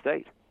Islamic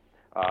State.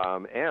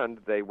 And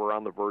they were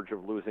on the verge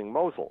of losing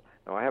Mosul.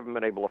 Now, I haven't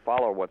been able to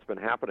follow what's been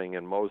happening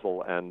in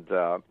Mosul and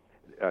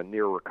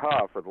near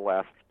Raqqa for the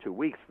last 2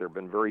 weeks. There have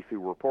been very few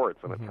reports,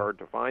 and it's hard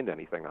to find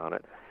anything on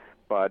it.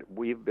 But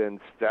we've been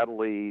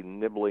steadily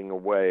nibbling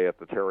away at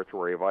the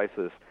territory of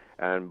ISIS,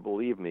 and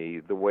believe me,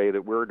 the way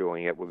that we're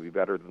doing it would be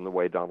better than the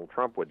way Donald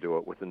Trump would do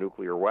it with a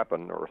nuclear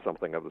weapon or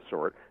something of the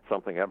sort,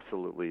 something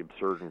absolutely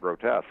absurd and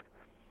grotesque.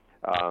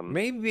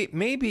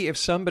 Maybe if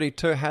somebody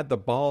had the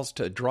balls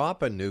to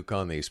drop a nuke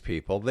on these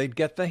people, they'd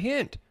get the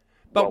hint.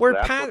 But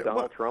that's what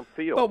Donald Trump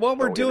feels. But what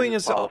we're doing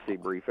is policy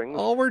briefings.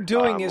 All we're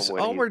doing is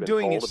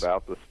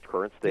about the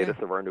current status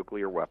of our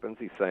nuclear weapons.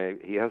 He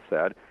has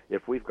said,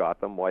 if we've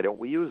got them, why don't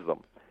we use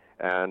them?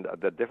 And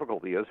the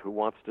difficulty is, who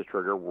wants to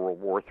trigger World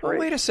War III? Oh,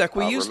 wait a sec.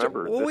 Wait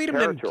a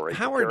minute,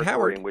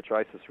 Howard. In which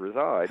ISIS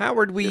resides.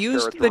 Howard,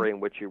 territory in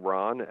which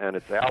Iran and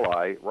its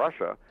ally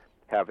Russia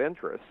have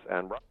interests,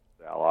 and Russia's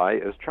ally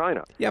is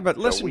China. Yeah, but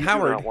listen,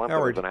 Howard.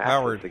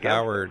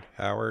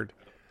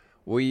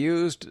 We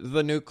used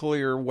the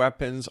nuclear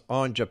weapons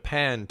on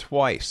Japan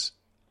twice.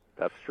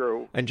 That's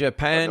true. And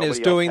Japan is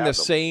doing the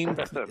same.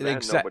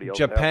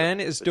 Japan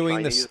is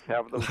doing this.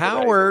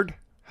 Howard,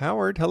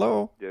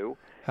 hello.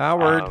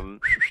 Howard.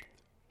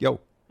 Yo.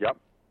 Yep.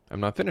 I'm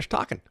not finished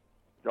talking.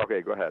 Okay,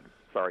 go ahead.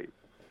 Sorry.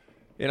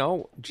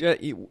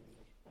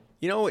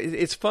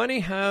 It's funny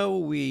how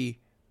we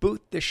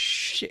boot the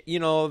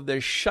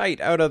shite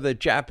out of the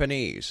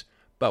Japanese,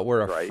 but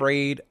we're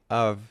afraid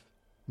of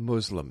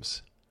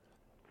Muslims.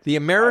 The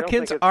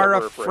Americans are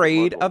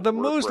afraid of the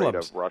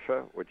Muslims. We're afraid of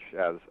Russia, which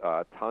has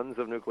tons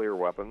of nuclear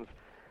weapons.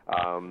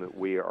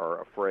 We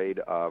are afraid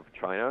of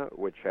China,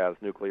 which has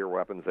nuclear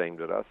weapons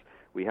aimed at us.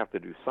 We have to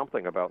do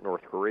something about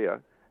North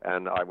Korea,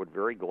 and I would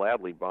very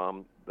gladly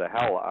bomb the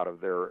hell out of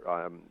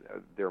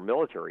their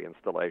military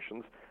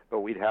installations,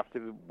 but we'd have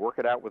to work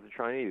it out with the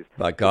Chinese.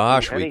 But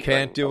gosh, we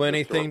can't do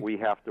anything. We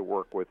have to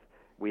work with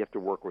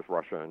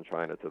Russia and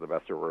China to the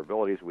best of our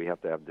abilities. We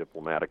have to have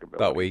diplomatic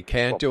ability. But we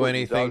can't do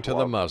anything to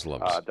the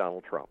Muslims.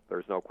 Donald Trump.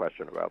 There's no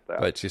question about that.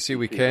 But you see,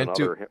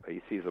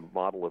 he sees a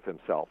model of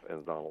himself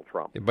in Donald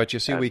Trump. But you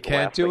see, we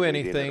can't do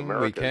anything.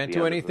 We can't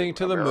do anything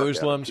to the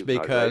Muslims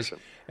because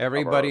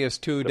everybody is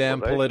too damn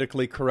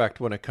politically correct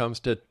when it comes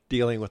to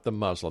dealing with the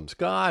Muslims.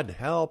 God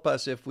help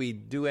us if we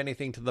do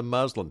anything to the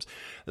Muslims.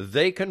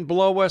 They can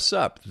blow us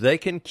up. They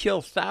can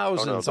kill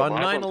thousands on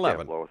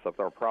 9/11. Blow us up.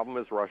 Our problem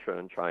is Russia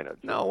and China.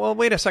 No, well,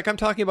 wait a sec. I'm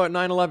talking about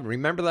 9/11.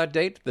 Remember that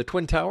date? The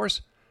Twin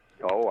Towers?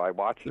 Oh, I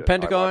watched it. The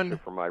Pentagon? I watched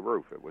it from my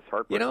roof. It was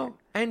heartbreaking.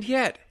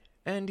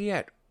 And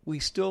yet, we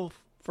still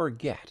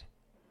forget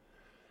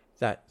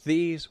that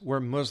these were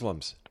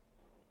Muslims.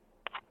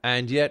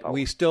 And yet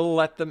we still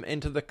let them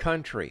into the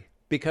country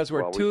because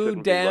we're too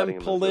damn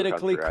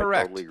politically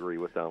correct. I totally agree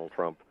with Donald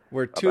Trump.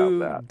 We're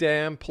too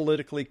damn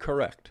politically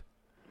correct.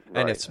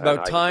 And it's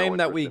about time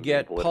that we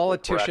get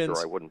politicians...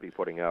 I wouldn't be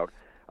putting out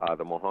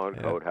the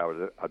Muhammad Code,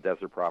 how a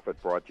desert prophet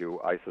brought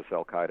you ISIS,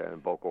 Al-Qaeda,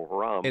 and Boko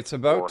Haram,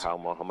 or how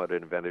Muhammad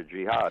invented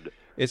jihad.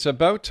 It's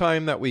about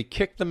time that we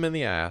kick them in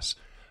the ass.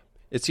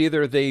 It's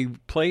either they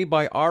play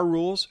by our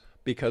rules,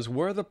 because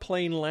where the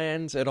plane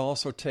lands, it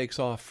also takes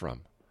off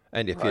from.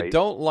 And if you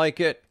don't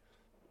like it,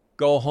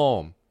 go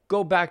home.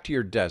 Go back to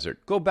your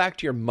desert. Go back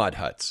to your mud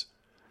huts.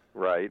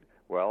 Right.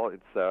 Well,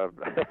 it's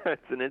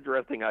it's an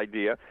interesting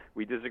idea.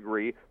 We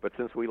disagree, but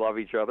since we love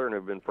each other and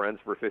have been friends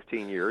for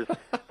 15 years,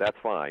 that's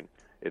fine.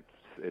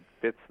 It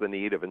fits the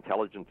need of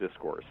intelligent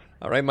discourse.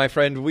 All right, my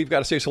friend, we've got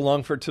to say so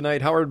long for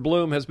tonight. Howard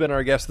Bloom has been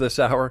our guest this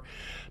hour.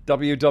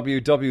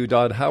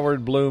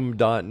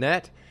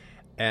 www.howardbloom.net.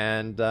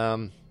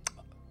 And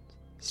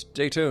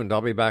stay tuned.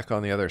 I'll be back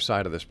on the other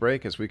side of this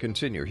break as we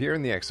continue here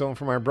in the X Zone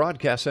from our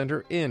broadcast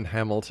center in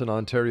Hamilton,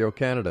 Ontario,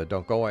 Canada.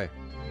 Don't go away.